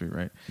in 6th Street,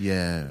 right?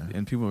 Yeah,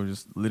 And people are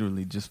just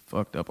literally just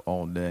fucked up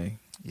all day.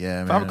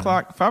 yeah, man.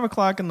 5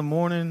 o'clock in the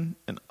morning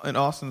in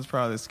Austin is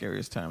probably the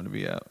scariest time to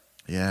be out.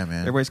 Yeah, man.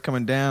 Everybody's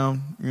coming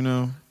down,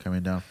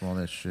 Coming down from all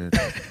that shit.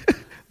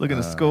 looking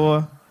to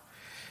score.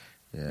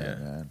 Yeah, Yeah.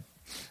 man.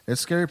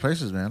 It's scary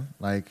places, man.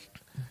 Like,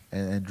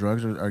 and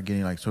drugs are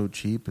getting like so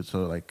cheap. It's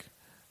so like,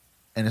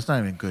 and it's not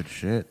even good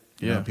shit.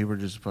 Yeah. People are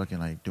just fucking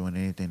like doing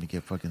anything to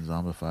get fucking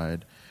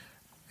zombified,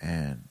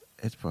 and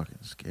it's fucking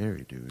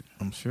scary, dude.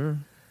 I'm sure.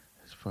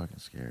 It's fucking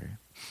scary.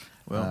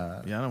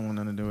 Well, yeah, I don't want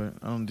nothing to do it.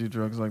 I don't do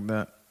drugs like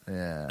that.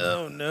 Yeah.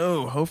 Oh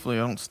no! Hopefully,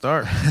 I don't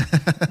start.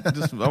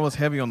 I was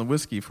heavy on the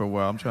whiskey for a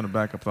while. I'm trying to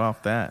back up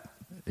off that.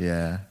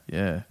 Yeah.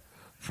 Yeah.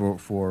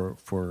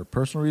 for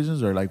personal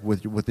reasons, or like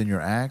within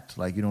your act,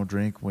 like you don't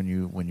drink when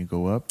you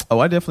go up? Oh,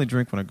 I definitely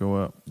drink when I go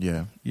up.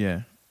 Yeah.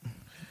 Yeah.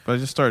 But I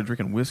just started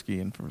drinking whiskey,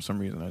 and for some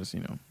reason, I just,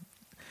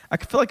 I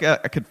could feel like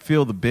I could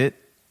feel the bit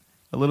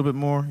a little bit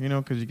more,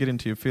 because you get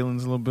into your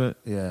feelings a little bit.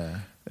 Yeah.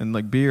 And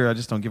like beer, I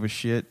just don't give a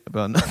shit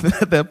about nothing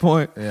at that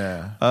point.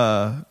 Yeah.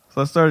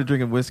 So I started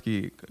drinking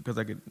whiskey because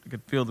I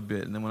could feel the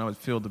bit, and then when I would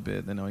feel the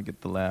bit, then I would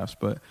get the laughs.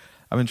 But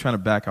I've been trying to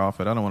back off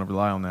it. I don't want to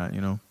rely on that,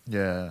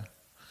 Yeah.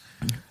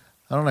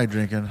 I don't like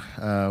drinking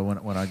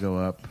when I go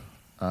up,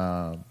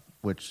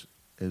 which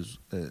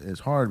is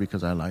hard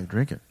because I like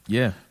drinking.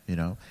 Yeah.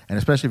 And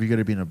especially if you're going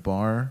to be in a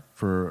bar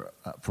for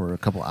a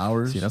couple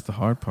hours. See, that's the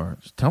hard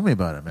part. Just tell me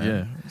about it, man.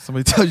 Yeah.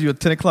 Somebody tells you a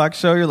 10 o'clock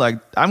show, you're like,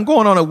 I'm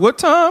going on at what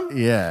time?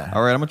 Yeah.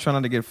 All right, I'm going to try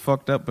not to get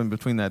fucked up in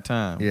between that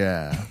time.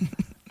 Yeah.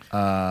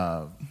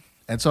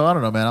 And so, I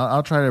don't know, man.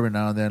 I'll try it every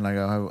now and then. Like,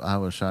 I'll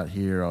have a shot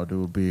here. I'll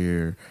do a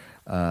beer.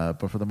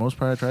 But for the most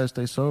part, I try to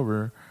stay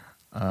sober.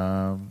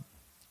 And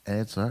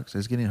it sucks.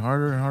 It's getting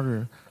harder and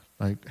harder,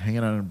 like,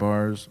 hanging out in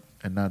bars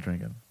and not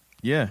drinking.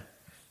 Yeah.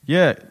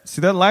 Yeah.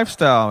 See, that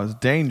lifestyle is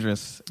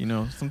dangerous.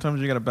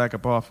 Sometimes you got to back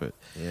up off it.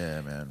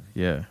 Yeah, man.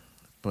 Yeah.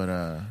 But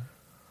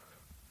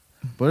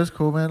it's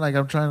cool, man. Like,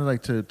 I'm trying to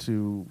like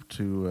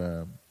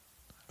to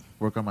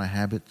work on my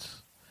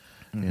habits,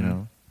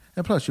 Mm-hmm.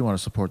 And plus, you want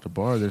to support the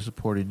bar. They're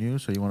supporting you,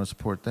 so you want to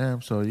support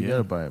them. So you got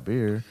to buy a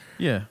beer.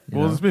 Yeah. You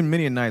Well, know? there's been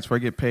many nights where I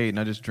get paid and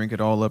I just drink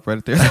it all up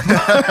right there.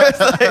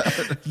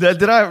 It's like,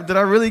 did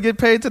I really get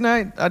paid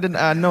tonight? I didn't.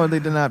 I know they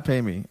did not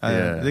pay me.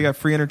 They got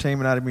free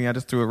entertainment out of me. I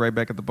just threw it right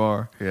back at the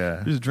bar. Yeah.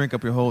 You just drink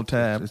up your whole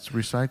tab. It's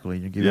recycling.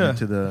 You're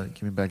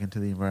giving back into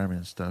the environment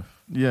and stuff.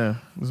 Yeah.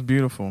 It's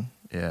beautiful.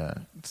 Yeah.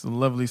 It's a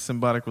lovely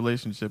symbiotic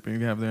relationship you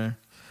have there.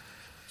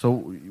 So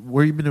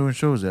where you been doing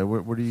shows at?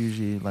 Where do you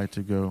usually like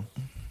to go?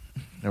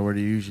 Or where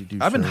do you usually do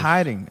I've been shows?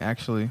 hiding,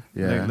 actually,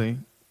 lately.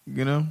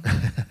 Because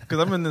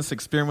I'm in this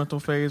experimental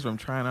phase where I'm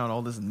trying out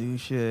all this new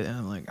shit. And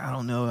I'm like, I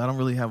don't know. I don't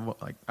really have,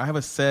 I have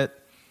a set,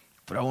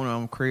 but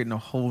I'm creating a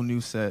whole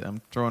new set.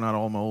 I'm throwing out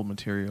all my old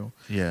material.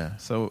 Yeah.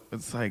 So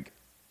it's like,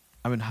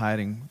 I've been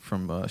hiding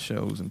from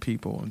shows and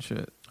people and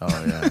shit.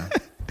 Oh, yeah.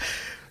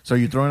 So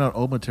you're throwing out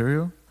old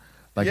material?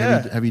 Like,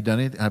 Yeah. have you done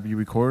it? Have you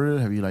recorded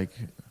it? Have you, like,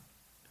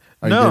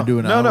 are No, you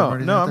doing an album or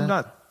anything like I'm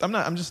that?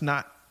 not. I'm just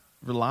not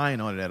relying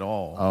on it at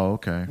all. Oh,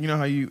 okay. You know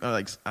how you,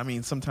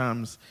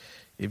 sometimes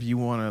if you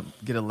want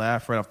to get a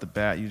laugh right off the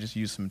bat, you just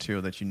use some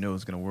material that you know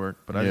is going to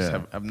work. But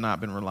I've not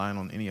been relying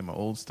on any of my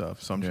old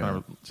stuff. So I'm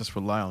trying to just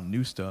rely on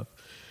new stuff.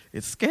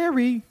 It's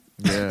scary.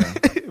 Yeah.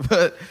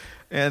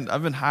 And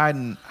I've been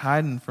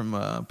hiding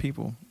from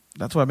people.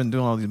 That's why I've been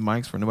doing all these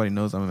mics for. Nobody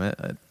knows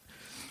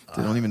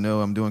they don't even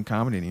know I'm doing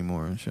comedy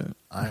anymore and shit.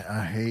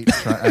 I hate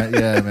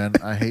man.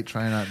 I hate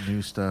trying out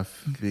new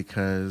stuff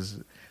because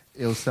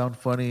it'll sound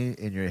funny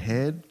in your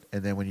head,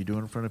 and then when you do it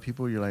in front of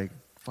people, you're like,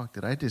 fuck,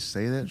 did I just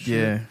say that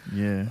shit?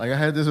 Yeah. Like I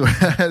had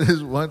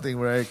this one thing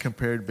where I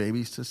compared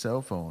babies to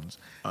cell phones,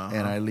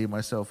 and I leave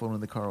my cell phone in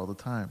the car all the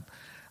time.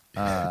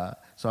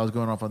 So I was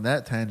going off on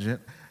that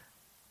tangent.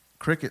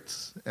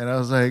 Crickets, and I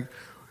was like,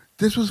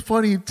 this was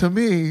funny to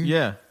me.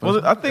 Yeah.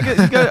 Well, I think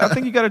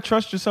you got to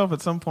trust yourself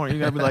at some point. You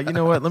got to be like, you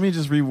know what? Let me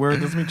just reword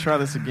this. Let me try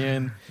this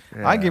again.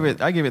 Yeah. I give it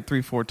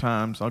 3-4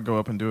 times. I'll go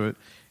up and do it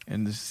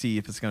and just see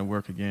if it's going to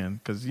work again,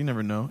 because you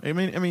never know. I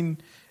mean,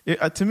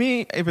 to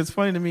me, if it's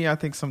funny to me, I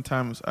think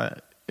sometimes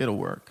it'll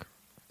work.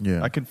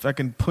 Yeah. I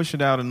can push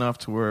it out enough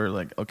to where,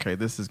 like, okay,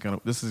 this is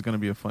gonna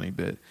be a funny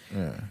bit.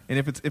 Yeah.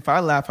 And if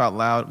I laugh out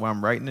loud while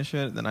I'm writing this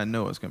shit, then I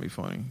know it's gonna be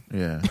funny.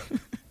 Yeah.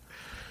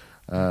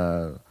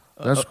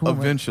 That's cool.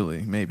 Eventually,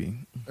 man. Maybe.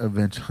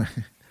 Eventually.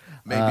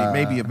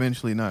 Maybe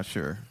eventually, not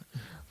sure.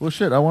 Well,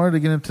 shit, I wanted to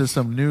get into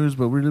some news,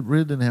 but we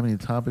really didn't have any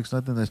topics.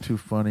 Nothing that's too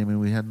funny. I mean,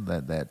 we had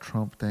that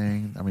Trump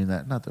thing. I mean,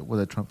 that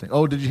Trump thing.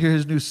 Oh, did you hear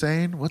his new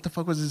saying? What the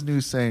fuck was his new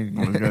saying?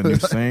 Oh, he got a new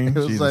saying? It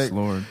was Jesus like,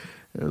 Lord.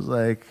 It was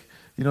like,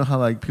 you know how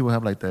like people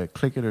have like the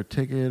click it or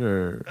ticket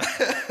or...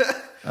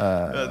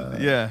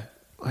 yeah.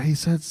 He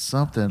said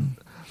something.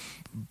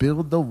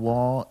 Build the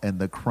wall and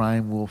the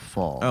crime will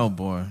fall. Oh,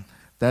 boy.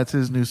 That's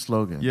his new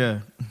slogan. Yeah.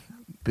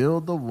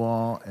 Build the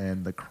wall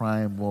and the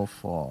crime will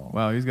fall.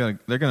 Wow,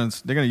 they're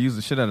gonna use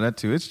the shit out of that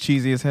too. It's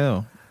cheesy as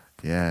hell.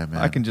 Yeah,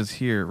 man. I can just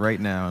hear it right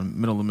now in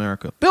middle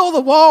America. Build the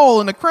wall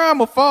and the crime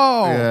will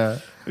fall. Yeah.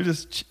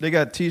 They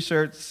got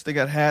t-shirts, they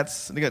got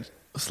hats, they got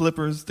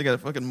slippers, they got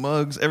fucking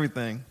mugs,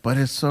 everything. But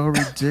it's so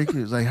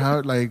ridiculous.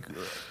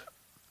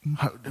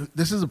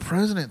 This is a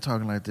president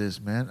talking like this,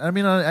 man. I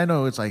mean, I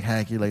know it's like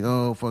hacky, like,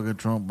 oh, fucking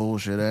Trump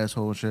bullshit,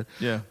 asshole shit.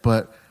 Yeah.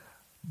 But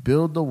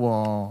build the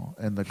wall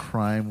and the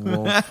crime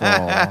will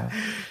fall.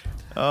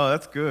 Oh,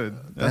 that's good.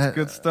 That's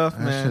good stuff,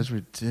 man. That's just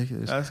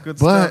ridiculous. That's good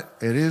stuff.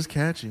 But it is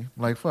catchy.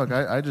 Like, fuck,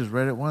 I just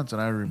read it once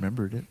and I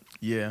remembered it.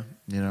 Yeah.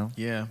 You know?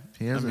 Yeah.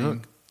 He has a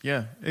hook.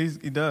 Yeah, he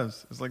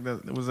does. It's like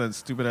that. It was that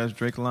stupid ass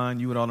Drake line.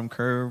 You with all them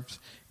curves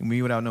and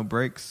me without no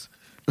brakes.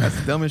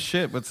 That's dumb as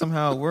shit, but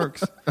somehow it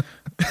works.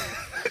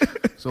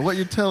 So what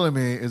you're telling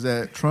me is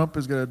that Trump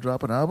is going to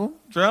drop an album?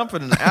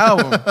 Dropping an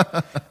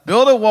album.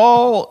 Build a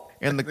wall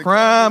and the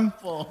crime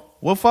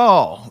will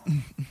fall.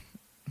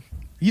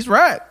 He's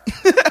right.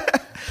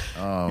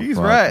 Oh, He's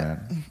fuck, right.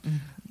 Man.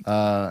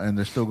 And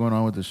they're still going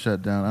on with the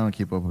shutdown. I don't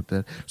keep up with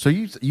that. So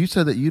you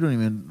said that you don't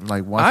even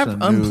like watch the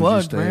news. I've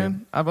unplugged,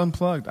 man. I've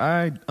unplugged.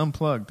 I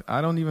unplugged.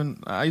 I don't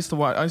even. I used to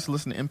watch. I used to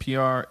listen to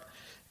NPR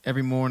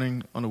every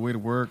morning on the way to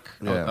work.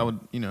 Yeah. I would,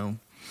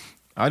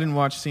 I didn't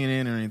watch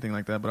CNN or anything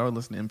like that, but I would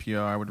listen to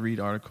NPR. I would read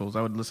articles.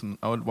 I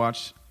would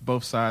watch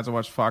both sides. I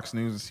watched Fox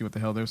News and see what the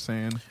hell they're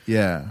saying.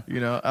 Yeah.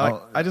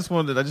 I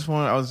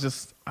was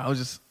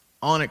just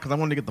on it because I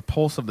wanted to get the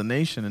pulse of the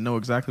nation and know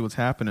exactly what's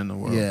happening in the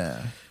world.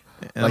 Yeah.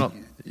 And Like,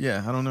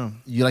 I don't know.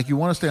 you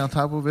want to stay on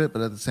top of it,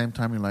 but at the same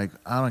time, you're like,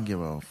 I don't give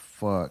a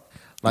fuck.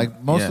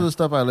 Like most of the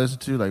stuff I listen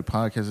to, like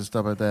podcasts and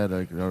stuff like that,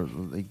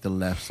 like the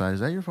left side.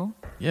 Is that your phone?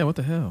 Yeah, what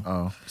the hell?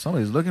 Oh,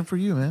 somebody's looking for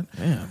you, man.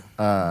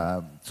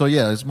 Damn. So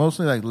yeah, it's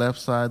mostly like left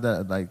side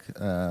that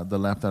the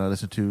left that I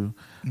listen to.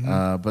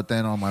 Mm-hmm. But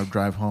then on my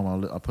drive home,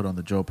 I'll put on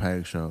the Joe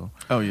Pag show.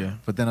 Oh yeah.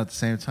 But then at the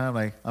same time,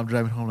 like I'm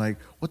driving home, like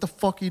what the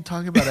fuck are you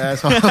talking about,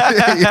 asshole?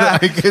 I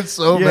get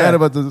so mad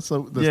about the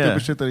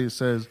stupid shit that he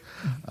says.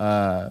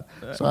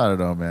 So I don't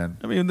know, man.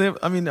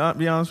 I mean, I'll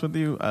be honest with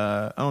you.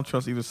 I don't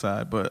trust either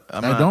side, but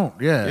I don't.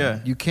 Yeah.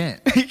 You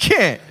can't.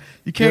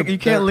 You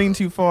can't lean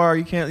too far.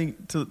 You can't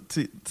lean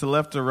to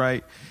left or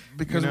right.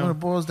 Because when it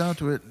boils down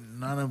to it,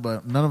 none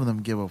of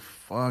them give a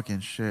fucking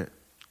shit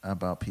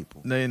about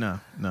people. No. You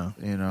know,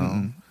 they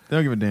don't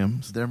give a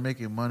damn. They're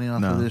making money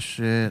off of this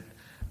shit,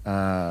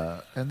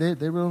 and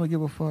they really don't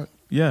give a fuck.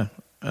 Yeah,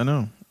 I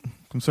know.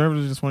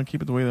 Conservatives just want to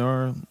keep it the way they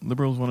are.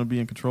 Liberals want to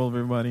be in control of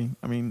everybody.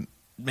 I mean,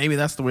 maybe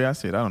that's the way I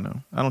see it. I don't know.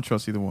 I don't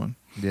trust either one.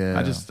 Yeah,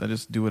 I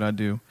just do what I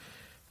do.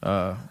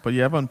 But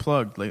yeah, I've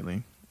unplugged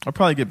lately. I'll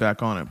probably get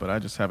back on it, but I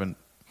just haven't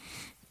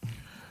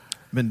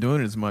been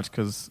doing it as much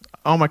because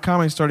all my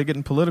comedy started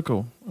getting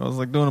political. I was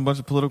like doing a bunch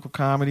of political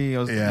comedy. I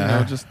was,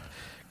 just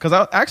because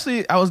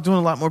I was doing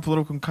a lot more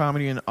political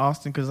comedy in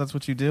Austin because that's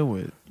what you deal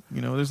with.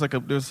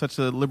 There's such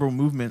a liberal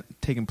movement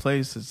taking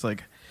place. It's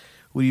like,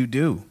 what do you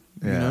do?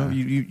 Yeah.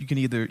 You can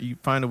either you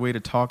find a way to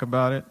talk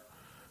about it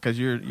because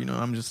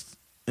I'm just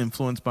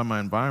influenced by my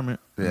environment.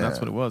 Yeah. And that's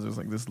what it was. It was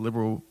like this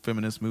liberal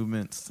feminist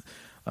movements,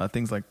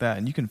 things like that,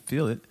 and you can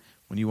feel it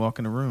when you walk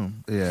in a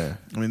room. Yeah.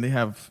 I mean, they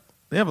have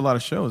a lot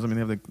of shows. I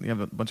mean, they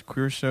have a bunch of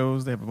queer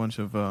shows. They have a bunch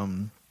of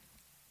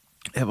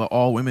they have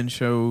all women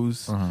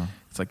shows. Uh-huh.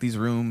 It's like these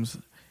rooms,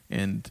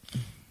 and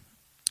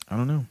I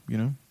don't know.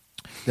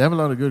 They have a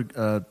lot of good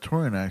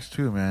touring acts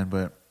too, man.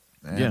 But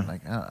yeah,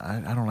 like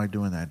I don't like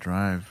doing that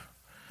drive.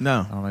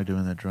 No, I don't like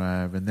doing that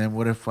drive. And then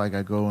what if like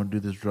I go and do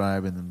this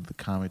drive, and then the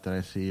comic that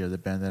I see or the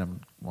band that I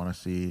want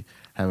to see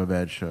have a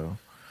bad show,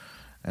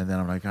 and then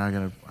I'm like,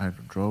 I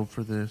drove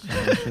for this.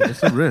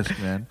 It's a risk,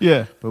 man.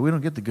 Yeah, but we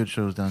don't get the good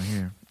shows down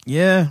here.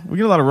 Yeah, we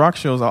get a lot of rock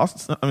shows.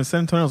 San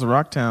Antonio's a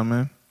rock town,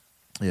 man.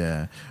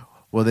 Yeah.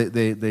 Well,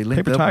 they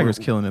linked Paper up. Tiger's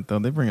killing it though.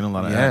 They bring in a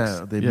lot of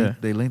acts.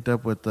 They linked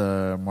up with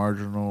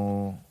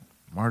Marginal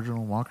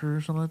Walker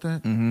or something like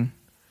that. Mm-hmm.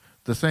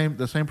 The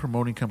same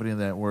promoting company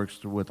that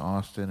works with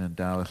Austin and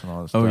Dallas and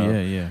all this stuff. stuff.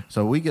 Oh yeah.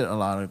 So we get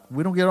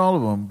we don't get all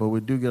of them, but we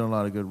do get a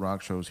lot of good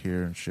rock shows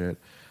here and shit,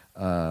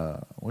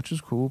 which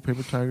is cool.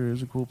 Paper Tiger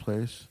is a cool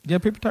place. Yeah,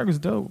 Paper Tiger's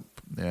dope.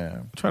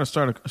 Yeah. Try to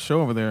start a show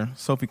over there.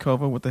 Sophie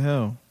Kova, what the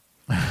hell?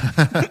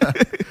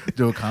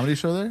 Do a comedy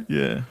show there?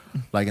 Yeah.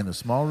 Like in the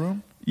small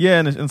room? Yeah,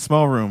 in a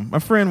small room. My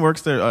friend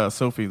works there,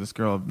 Sophie, this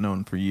girl I've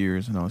known for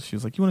years, and she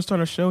was like, "You want to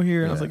start a show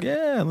here?" And I was like,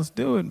 "Yeah, let's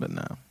do it." But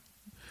no.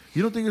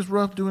 You don't think it's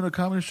rough doing a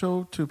comedy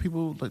show to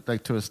people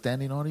like to a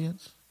standing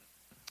audience?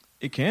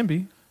 It can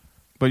be,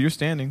 but you're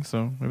standing,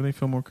 so maybe they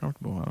feel more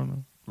comfortable. I don't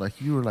know.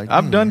 Like you were like,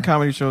 I've done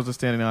comedy shows to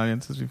standing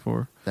audiences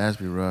before. That'd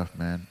be rough,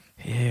 man.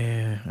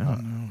 Yeah, I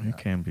don't know. It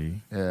can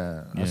be.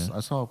 Yeah. I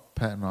saw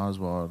Patton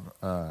Oswalt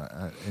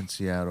in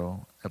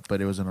Seattle,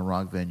 but it was in a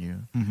rock venue,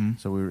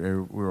 so we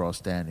were all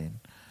standing.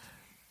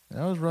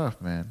 That was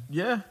rough, man.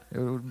 Yeah,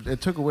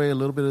 it took away a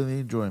little bit of the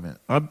enjoyment.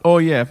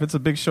 If it's a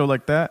big show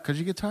like that, because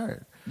you get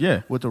tired.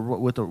 Yeah, with the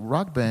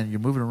rock band, you're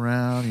moving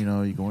around. You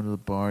go into the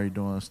bar, you're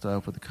doing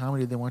stuff. With the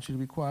comedy, they want you to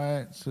be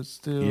quiet, sit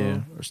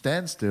still, or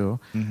stand still,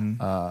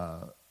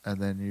 and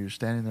then you're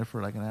standing there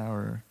for like an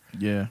hour.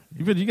 Yeah,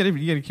 you got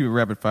to keep it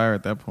rapid fire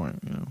at that point.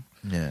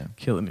 Yeah,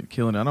 killing it.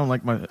 I don't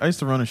like I used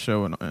to run a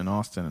show in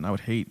Austin, and I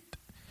would hate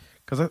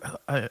because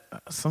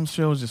some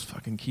shows just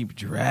fucking keep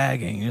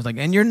dragging. It's like,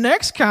 and your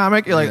next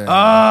comic, you're like,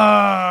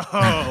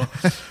 oh,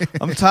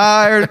 I'm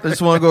tired. I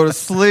just want to go to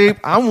sleep.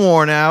 I'm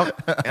worn out,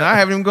 and I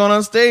haven't even gone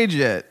on stage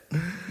yet.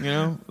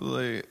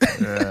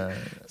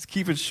 Let's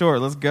keep it short.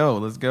 Let's go.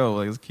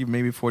 Like, let's keep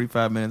maybe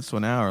 45 minutes to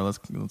an hour. Let's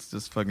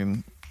just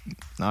fucking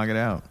knock it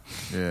out.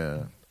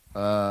 Yeah.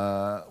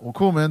 Well,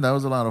 cool, man. That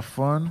was a lot of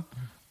fun.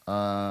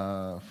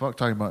 Fuck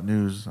talking about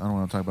news. I don't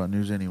want to talk about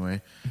news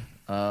anyway.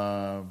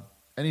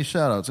 Any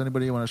shout outs?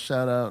 Anybody want to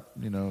shout out?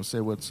 Say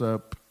what's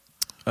up?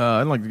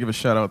 I'd like to give a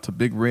shout out to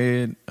Big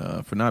Red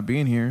for not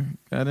being here.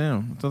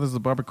 Goddamn. I thought this was a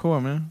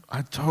barbacoa, man.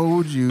 I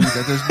told you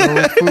that there's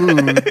no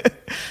food.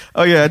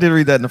 Oh, yeah. I did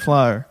read that in the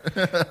flyer.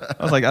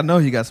 I was like, I know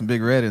you got some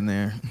Big Red in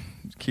there.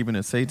 Keeping it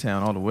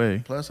Saytown all the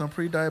way. Plus, I'm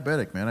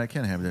pre-diabetic, man. I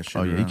can't have that shit.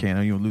 Oh, yeah, you around.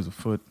 can't. You'll lose a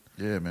foot.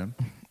 Yeah, man.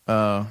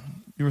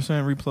 You were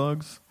saying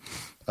replugs?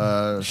 Shout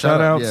outs.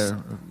 Shout-outs? Yeah.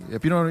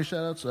 If you don't have any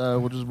shout outs,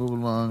 we'll just move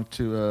along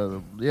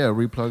to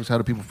replugs. How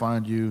do people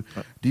find you?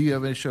 Do you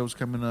have any shows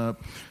coming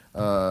up?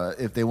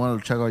 If they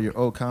want to check out your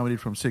old comedy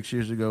from 6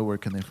 years ago, where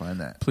can they find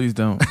that? Please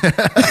don't.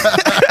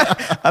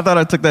 I thought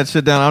I took that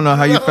shit down. I don't know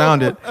how you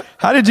found it.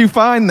 How did you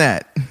find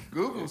that?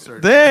 Google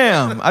search.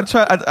 Damn. I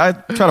try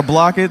to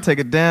block it, take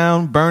it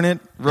down, burn it,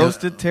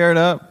 roast it, tear it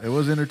up. It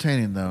was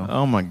entertaining though.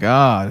 Oh my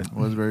God. It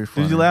was very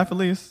funny. Did you laugh at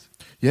least?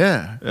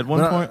 Yeah. At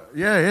one point?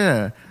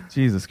 Yeah.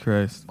 Jesus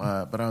Christ.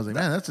 But I was like,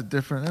 man, that's a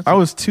different. I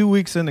was 2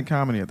 weeks into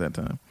comedy at that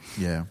time.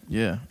 Yeah.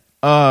 Yeah.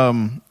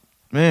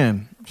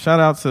 Man, shout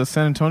out to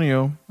San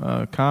Antonio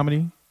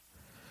comedy,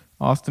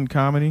 Austin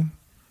comedy.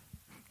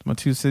 My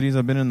 2 cities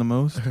I've been in the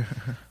most.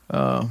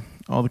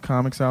 All the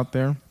comics out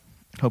there.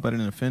 Hope I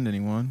didn't offend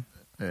anyone.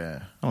 Yeah.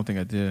 I don't think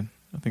I did.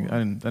 I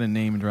didn't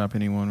name and drop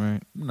anyone,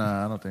 right?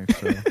 Nah, I don't think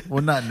so.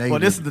 Well, not negative. Well,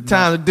 this is the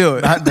time to do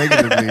it. Not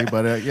negatively,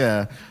 but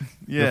yeah.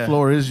 Yeah. The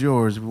floor is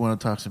yours if you want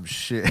to talk some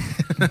shit.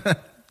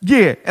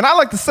 Yeah, and I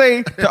like to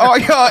say to all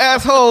y'all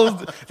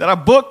assholes that I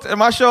booked at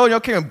my show, y'all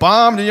came and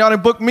bombed and y'all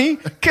didn't book me,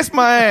 kiss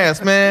my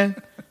ass, man.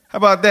 How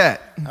about that?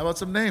 How about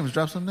some names?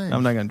 Drop some names.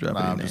 I'm not going to drop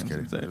any I'm names.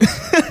 just kidding.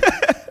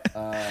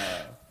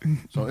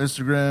 So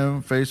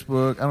Instagram,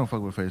 Facebook. I don't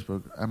fuck with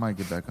Facebook. I might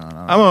get back on.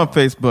 I'm on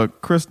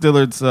Facebook. Chris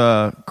Dillard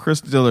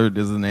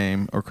is the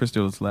name, or Chris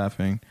Dillard's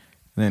Laughing.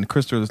 And then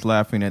Chris Dillard's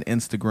Laughing at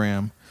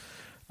Instagram.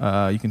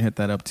 You can hit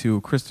that up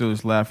too. Chris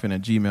Dillard's Laughing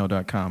at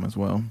gmail.com as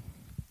well.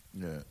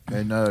 Yeah,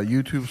 and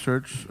YouTube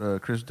search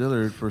Chris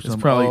Dillard for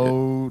some probably-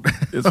 old.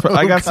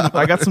 I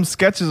got some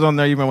sketches on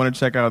there you might want to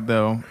check out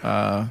though.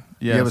 Yes.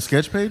 You have a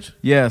sketch page?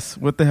 Yes.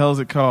 What the hell is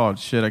it called?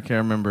 Shit, I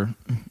can't remember.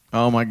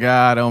 Oh my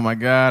god,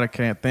 I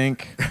can't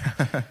think.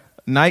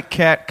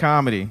 Nightcat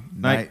comedy.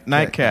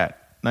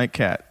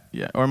 Nightcat.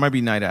 Yeah, or it might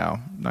be Night Owl.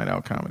 Night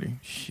Owl comedy.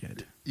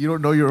 Shit. You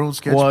don't know your own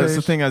sketch Well, page? it's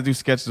the thing. I do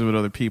sketches with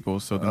other people,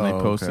 so then they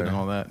post okay. it and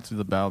all that. To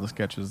the battle, the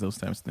sketches, those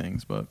types of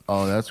things. But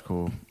Oh, that's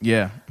cool.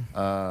 yeah,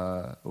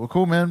 Well,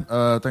 cool, man.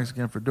 Thanks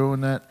again for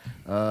doing that.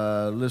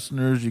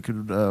 Listeners, you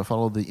could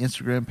follow the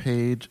Instagram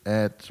page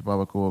at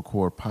Barbacoa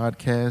Core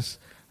Podcast.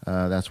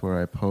 That's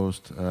where I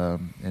post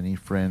any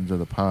friends of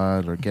the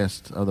pod or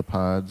guests of the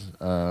pods.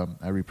 I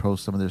repost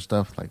some of their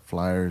stuff, like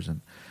flyers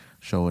and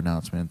show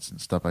announcements and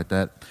stuff like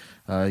that.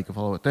 You can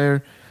follow it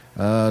there.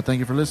 Thank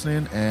you for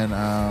listening, and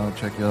I'll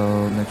check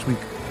y'all next week.